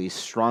always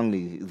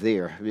strongly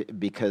there,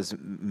 because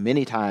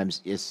many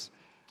times it's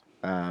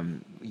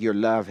your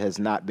love has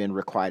not been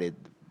requited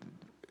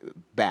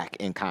back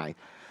in kind.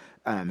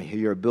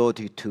 Your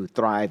ability to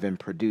thrive and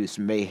produce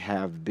may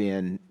have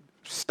been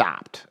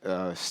stopped,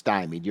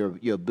 stymied.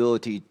 Your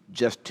ability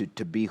just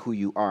to be who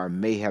you are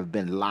may have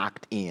been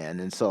locked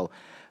in, and so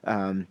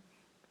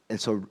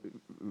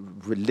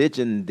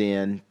religion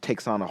then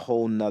takes on a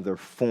whole nother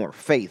form.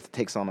 Faith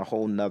takes on a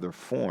whole nother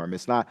form.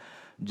 It's not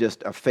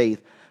just a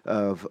faith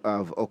of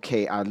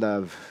okay, I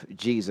love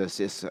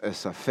Jesus.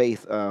 It's a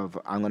faith of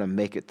I'm going to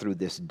make it through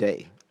this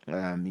day.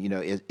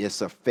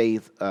 It's a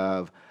faith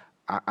of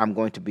I'm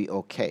going to be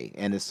okay,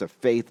 and it's a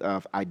faith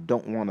of I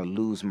don't want to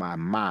lose my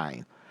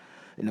mind,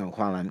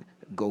 while I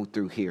go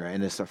through here,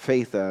 and it's a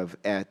faith of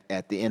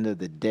at the end of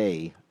the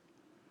day,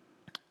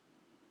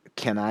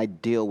 can I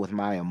deal with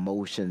my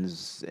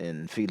emotions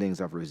and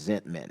feelings of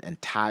resentment and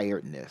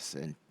tiredness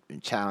and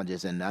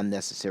challenges and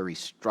unnecessary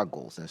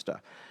struggles and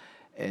stuff,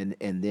 and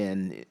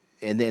then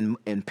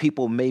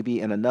people maybe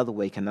in another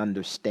way can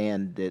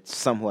understand that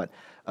somewhat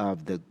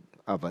of the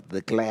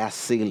glass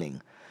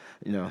ceiling,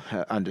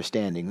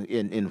 understanding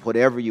in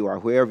whatever you are,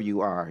 wherever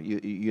you are,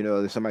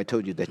 somebody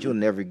told you that you'll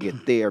never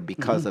get there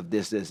because of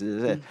this,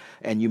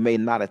 and you may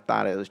not have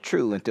thought it was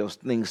true until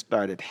things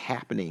started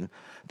happening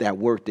that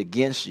worked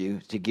against you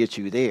to get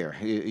you there,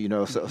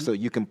 so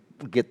you can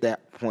get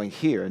that point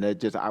here. And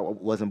I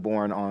wasn't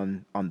born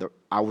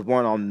I was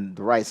born on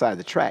the right side of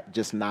the track,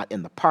 just not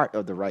in the part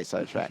of the right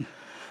side of the track,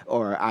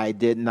 or I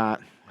did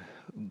not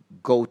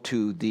go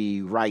to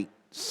the right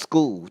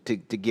school to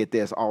get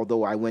this,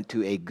 although I went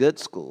to a good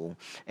school,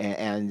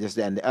 and just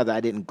that and the other.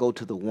 I didn't go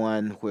to the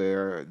one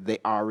where they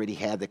already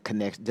had the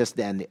connection, just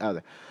that and the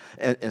other.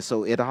 And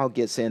so it all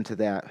gets into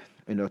that,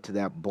 to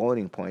that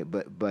boiling point.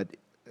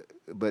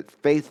 But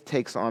faith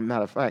takes on,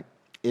 matter of fact,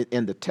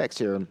 in the text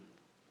here,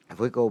 if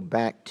we go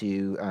back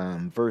to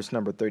verse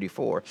number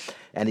 34,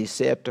 and he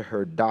said to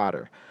her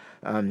daughter,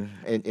 and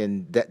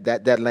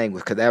that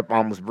language, because that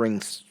almost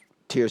brings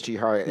tears to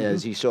your heart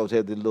as he shows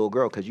her the little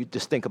girl, because you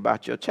just think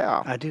about your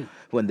child. I do.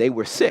 When they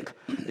were sick,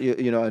 and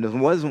it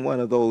wasn't one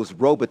of those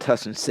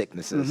Robitussin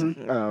sicknesses.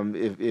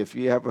 If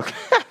you ever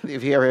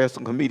hear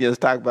some comedians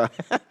talk about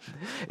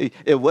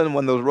it wasn't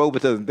one of those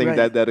Robitussin things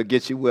Right. that'll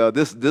get you well.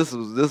 This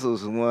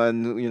was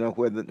one,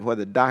 where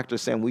the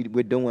doctor's saying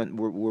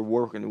we're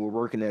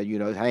working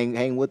there,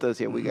 hang with us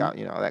here, we got,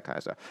 that kind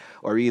of stuff.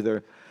 Or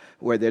either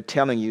where they're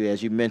telling you,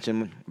 as you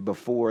mentioned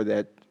before,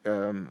 that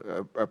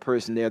a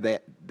person there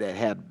that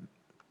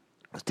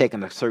was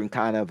taking a certain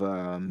kind of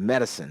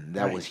medicine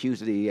that was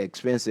hugely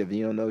expensive.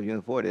 You don't know if you can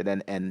afford it.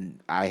 And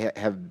I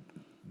have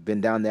been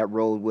down that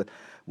road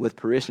with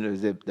parishioners.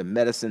 The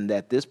medicine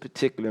that this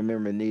particular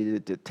member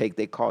needed to take,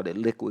 they called it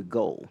liquid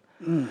gold.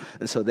 And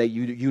so that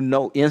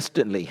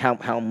instantly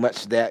how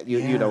much that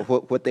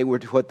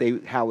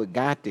how it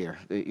got there,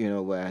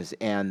 was.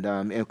 And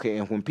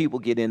and when people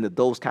get into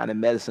those kind of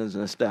medicines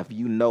and stuff,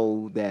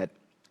 that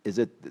is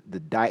it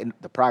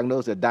the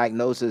prognosis? The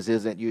diagnosis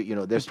isn't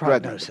they're The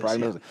struggling. prognosis, The yeah.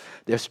 prognosis,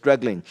 they're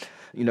struggling,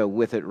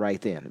 with it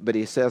right then. But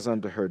he says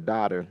unto her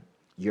daughter,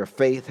 your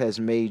faith has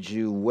made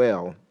you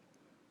well.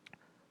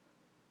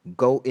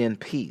 Go in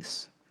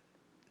peace.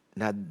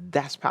 Now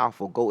that's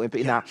powerful. Go in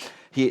peace. Yeah. Now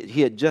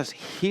he had just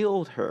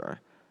healed her.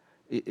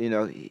 He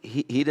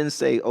didn't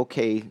say,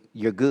 okay,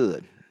 you're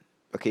good.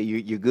 Okay,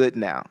 you're good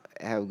now.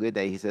 Have a good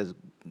day. He says,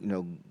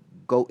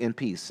 go in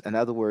peace. In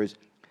other words,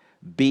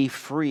 be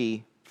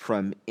free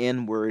from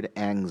inward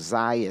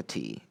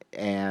anxiety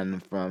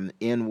and from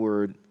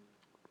inward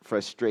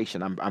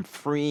frustration. I'm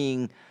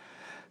freeing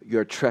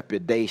your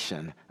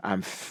trepidation.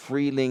 I'm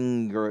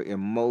freeing your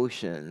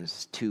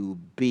emotions to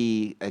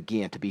be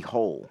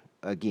whole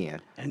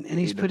again. And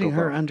he's putting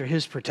her under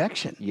his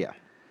protection. Yeah.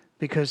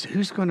 Because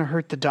who's going to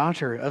hurt the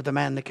daughter of the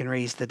man that can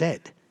raise the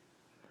dead?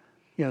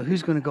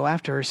 Who's going to go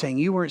after her saying,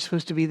 you weren't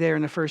supposed to be there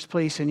in the first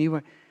place and you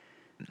were...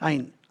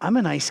 I'm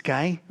a nice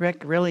guy,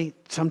 Rick, really,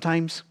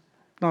 sometimes.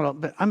 Not all,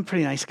 but I'm a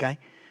pretty nice guy.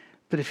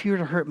 But if you were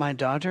to hurt my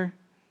daughter,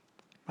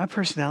 my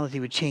personality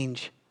would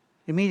change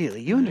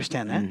immediately. You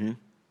understand that? Mm-hmm.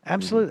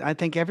 Absolutely. I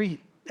think every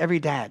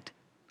dad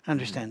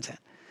understands that.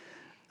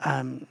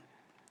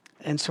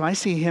 And so I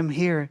see him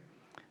here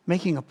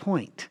making a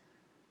point.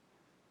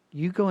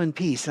 You go in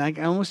peace. And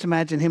I almost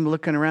imagine him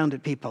looking around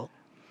at people,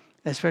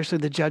 especially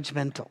the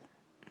judgmental,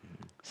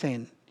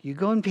 saying, you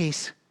go in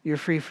peace, you're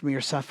free from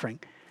your suffering.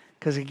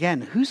 Because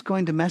again, who's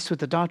going to mess with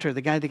the daughter of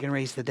the guy that can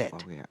raise the dead?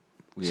 Oh, yeah.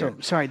 So,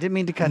 sorry, didn't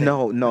mean to cut it.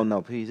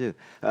 No, please do.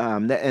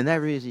 That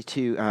brings you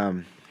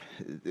to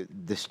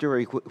the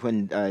story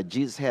when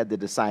Jesus had the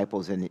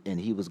disciples and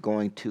he was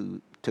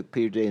took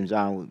Peter, James, and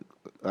John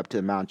up to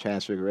the Mount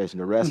Transfiguration.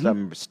 The rest of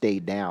them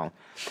stayed down.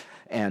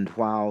 And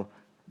while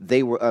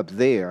they were up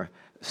there,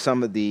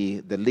 some of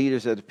the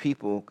leaders of the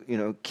people,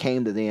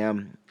 came to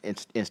them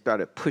and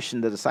started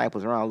pushing the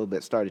disciples around a little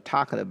bit, started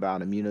talking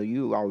about them.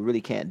 You all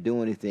really can't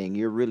do anything.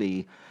 You're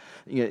really...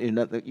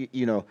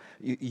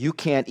 you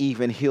can't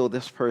even heal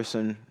this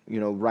person,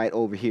 right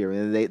over here.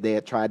 And they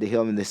had tried to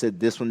heal him, and they said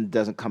this one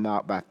doesn't come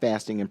out by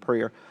fasting and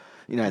prayer,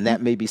 and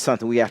that may be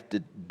something we have to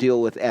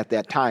deal with at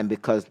that time,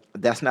 because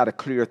that's not a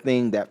clear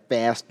thing that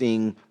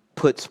fasting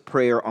puts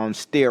prayer on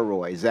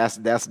steroids.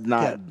 That's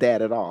not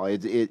that at all.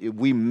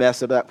 We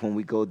mess it up when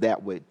we go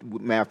that way.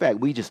 Matter of fact,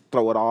 we just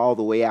throw it all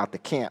the way out the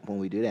camp when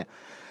we do that.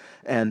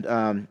 And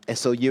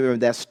so you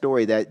remember that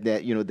story that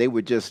they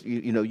were just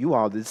you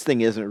all, this thing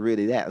isn't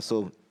really that.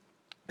 So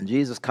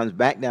Jesus comes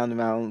back down the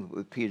mountain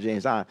with Peter,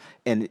 James, John,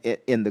 and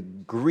in the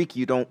Greek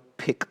you don't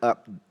pick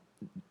up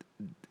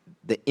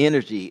the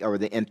energy or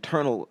the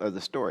internal of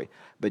the story,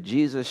 but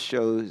Jesus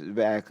shows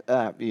back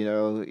up,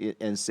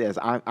 and says,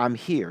 "I'm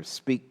here.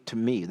 Speak to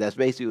me." That's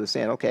basically what he's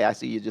saying. Okay, I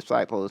see your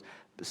disciples.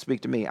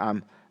 Speak to me.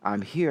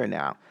 I'm here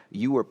now.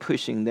 You were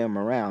pushing them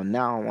around.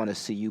 Now I want to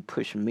see you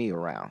push me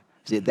around.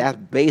 See, that's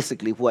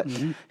basically what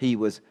he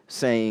was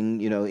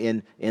saying,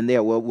 in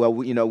there. Well,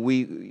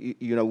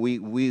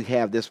 we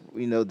have this,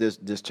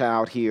 this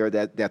child here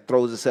that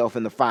throws itself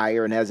in the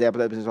fire and has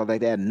epilepsy and stuff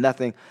like that. And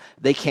nothing,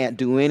 they can't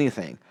do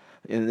anything,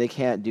 and they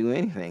can't do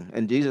anything.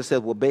 And Jesus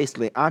said, well,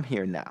 basically, I'm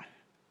here now.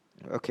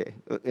 Okay,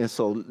 and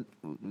so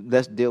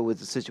let's deal with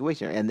the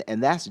situation,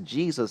 and that's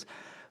Jesus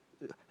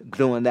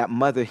doing that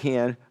mother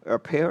hen or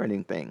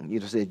parenting thing. You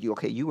just said,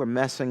 okay, you were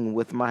messing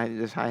with my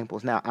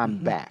disciples. Now I'm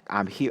back.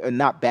 I'm here.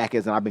 Not back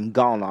as in I've been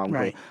gone long.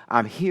 Right.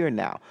 I'm here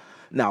now.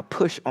 Now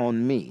push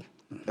on me.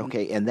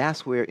 Okay, and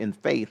that's where in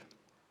faith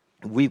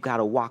we've got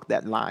to walk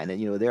that line.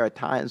 And there are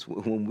times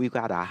when we've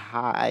got to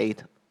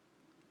hide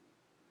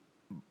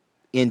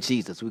in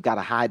Jesus. We've got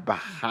to hide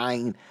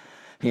behind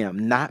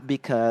him, not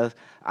because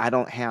I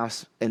don't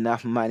have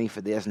enough money for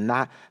this,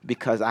 not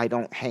because I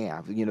don't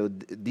have,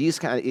 these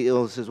kind of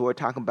illnesses we're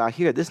talking about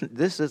here.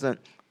 This isn't,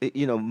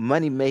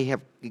 money may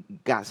have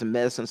got some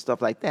medicine,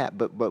 stuff like that,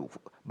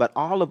 but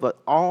all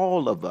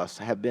of us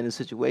have been in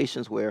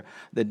situations where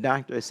the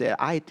doctor said,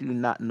 I do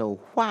not know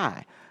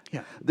why.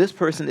 Yeah. This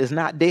person is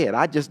not dead.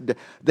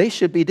 They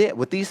should be dead.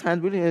 With these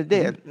times, really are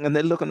dead. And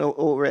they're looking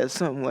over at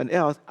someone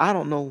else. I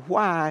don't know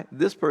why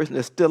this person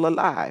is still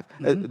alive.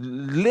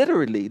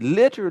 Literally,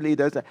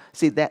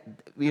 see that,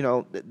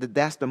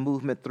 that's the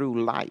movement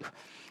through life.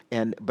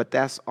 But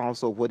that's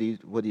also what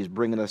he's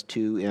bringing us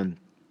to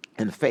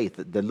in faith.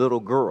 The little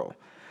girl,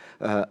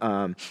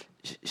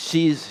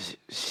 she's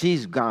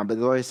gone, but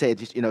the Lord said,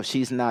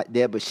 she's not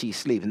dead, but she's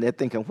asleep. And they're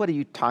thinking, what are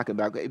you talking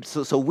about?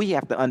 So we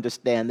have to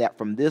understand that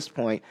from this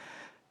point,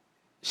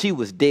 she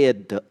was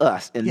dead to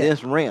us in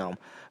this realm,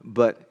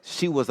 but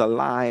she was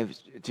alive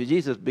to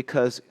Jesus,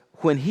 because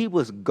when he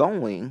was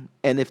going,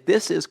 and if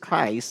this is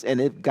Christ,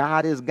 and if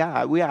God is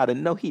God, we ought to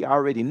know he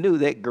already knew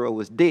that girl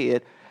was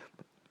dead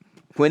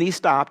when he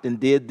stopped and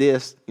did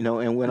this,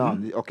 and went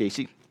on. Okay,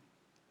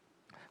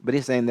 but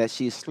he's saying that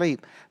she's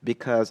asleep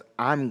because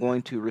I'm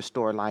going to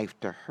restore life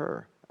to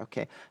her.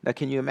 Okay. Now,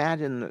 can you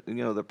imagine,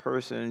 the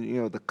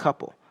person, the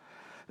couple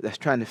that's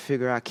trying to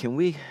figure out,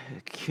 we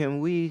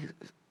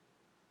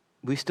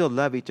still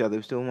love each other,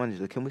 we still want each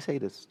other. Can we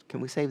save this?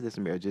 Can we save this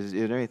marriage? Is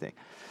there anything?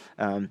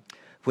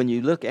 when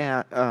you look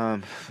at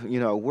a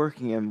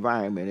working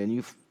environment,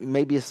 and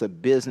maybe it's a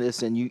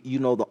business, and you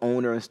know the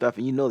owner and stuff,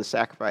 and you know the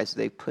sacrifices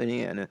they put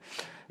in,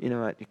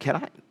 and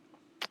can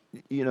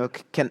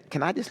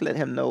I just let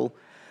him know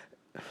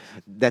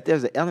that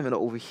there's an element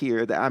over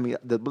here that,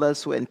 the blood,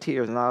 sweat, and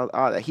tears and all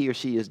that he or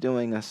she is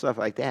doing and stuff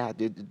like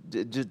that,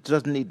 it just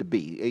doesn't need to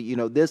be.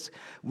 This,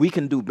 we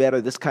can do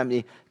better. This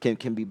company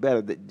can be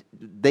better.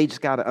 They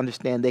just got to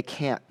understand they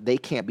can't be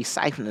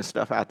siphoning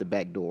stuff out the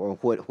back door,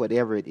 or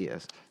whatever it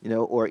is,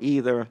 or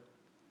either,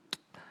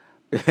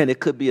 and it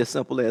could be as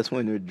simple as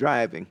when they're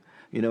driving,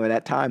 and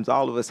at times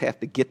all of us have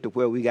to get to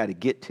where we got to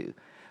get to.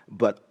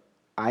 But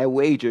I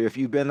wager, if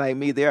you've been like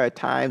me, there are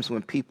times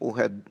when people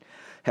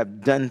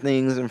have done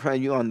things in front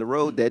of you on the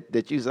road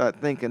that you start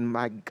thinking,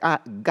 my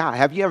God,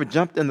 have you ever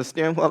jumped in the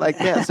steering wheel like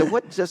that? So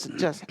what just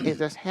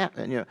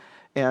happened,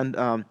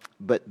 and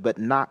but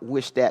not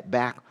wish that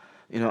back,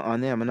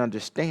 on them, and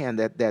understand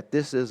that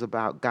this is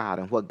about God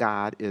and what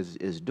God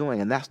is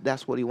doing, and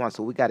that's what He wants.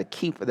 So we got to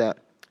keep that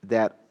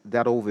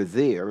over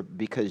there,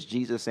 because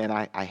Jesus saying,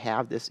 I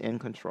have this in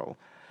control,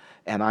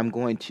 and I'm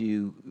going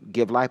to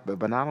give life,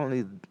 but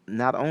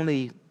not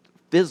only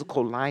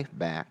physical life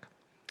back,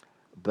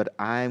 but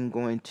I'm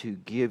going to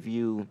give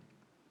you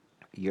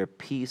your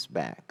peace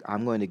back.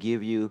 I'm going to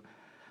give you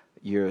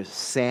your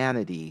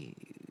sanity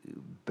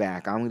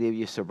back. I'm going to give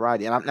you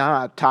sobriety. And I'm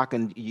not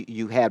talking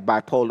you had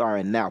bipolar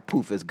and now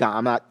poof, it's gone.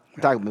 I'm not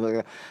talking about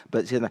that.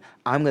 But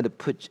I'm going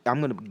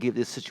to give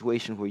this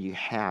situation where you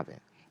have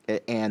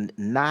it, and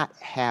not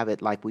have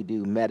it like we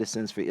do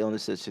medicines for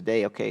illnesses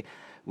today. Okay,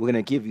 we're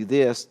going to give you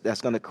this,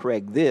 that's going to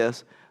correct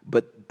this,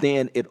 but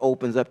then it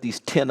opens up these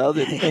 10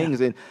 other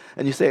things, and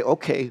you say,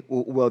 okay,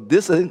 well,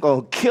 this isn't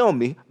going to kill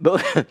me,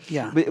 but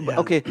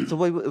okay,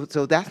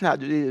 so that's not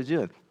what He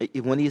doing.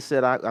 When He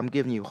said, I'm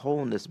giving you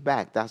wholeness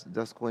back, that's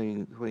what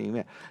He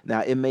meant.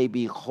 Now, it may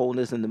be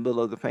wholeness in the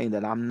middle of the pain,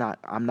 that I'm not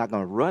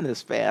going to run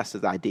as fast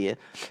as I did,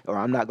 or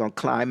I'm not going to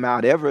climb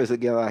Mount Everest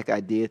again like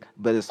I did,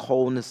 but it's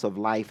wholeness of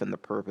life and the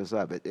purpose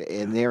of it,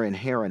 and they're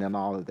inherent in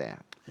all of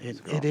that.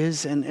 It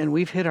is, and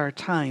we've hit our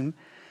time.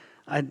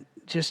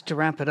 Just to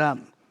wrap it up,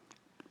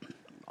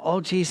 all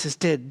Jesus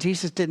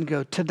didn't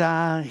go,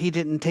 ta-da. He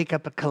didn't take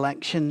up a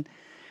collection.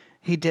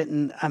 He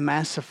didn't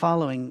amass a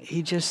following.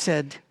 He just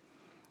said,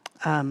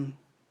 don't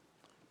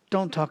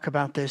talk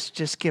about this.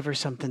 Just give her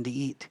something to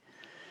eat.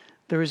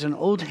 There was an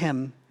old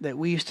hymn that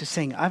we used to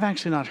sing. I've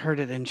actually not heard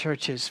it in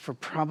churches for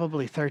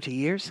probably 30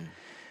 years,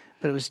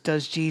 but it was,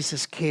 does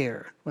Jesus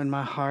care when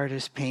my heart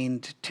is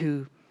pained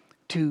too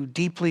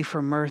deeply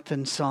for mirth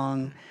and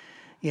song?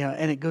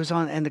 And it goes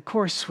on, and the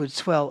chorus would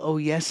swell. Oh,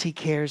 yes, He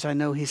cares. I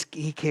know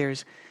He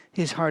cares.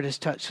 His heart is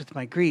touched with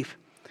my grief.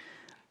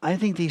 I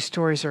think these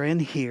stories are in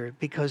here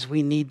because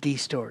we need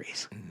these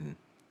stories. Mm-hmm.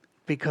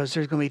 Because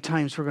there's going to be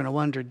times we're going to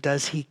wonder,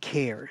 does He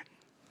care?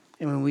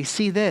 And when we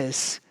see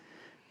this,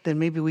 then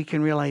maybe we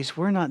can realize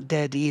we're not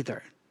dead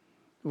either.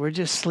 We're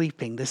just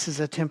sleeping. This is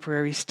a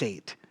temporary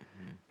state.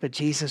 Mm-hmm. But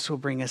Jesus will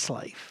bring us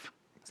life.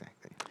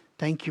 Exactly.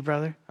 Thank you,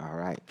 brother. All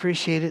right.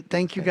 Appreciate it.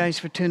 Thank you guys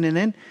for tuning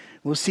in.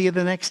 We'll see you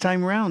the next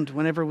time around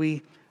whenever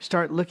we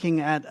start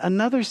looking at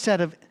another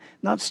set of,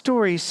 not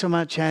stories so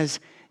much as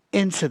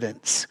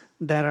incidents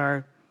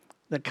that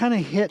kind of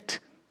hit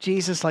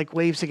Jesus like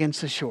waves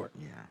against the shore.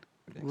 Yeah.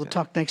 Exactly. We'll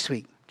talk next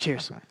week.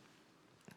 Cheers. Bye-bye.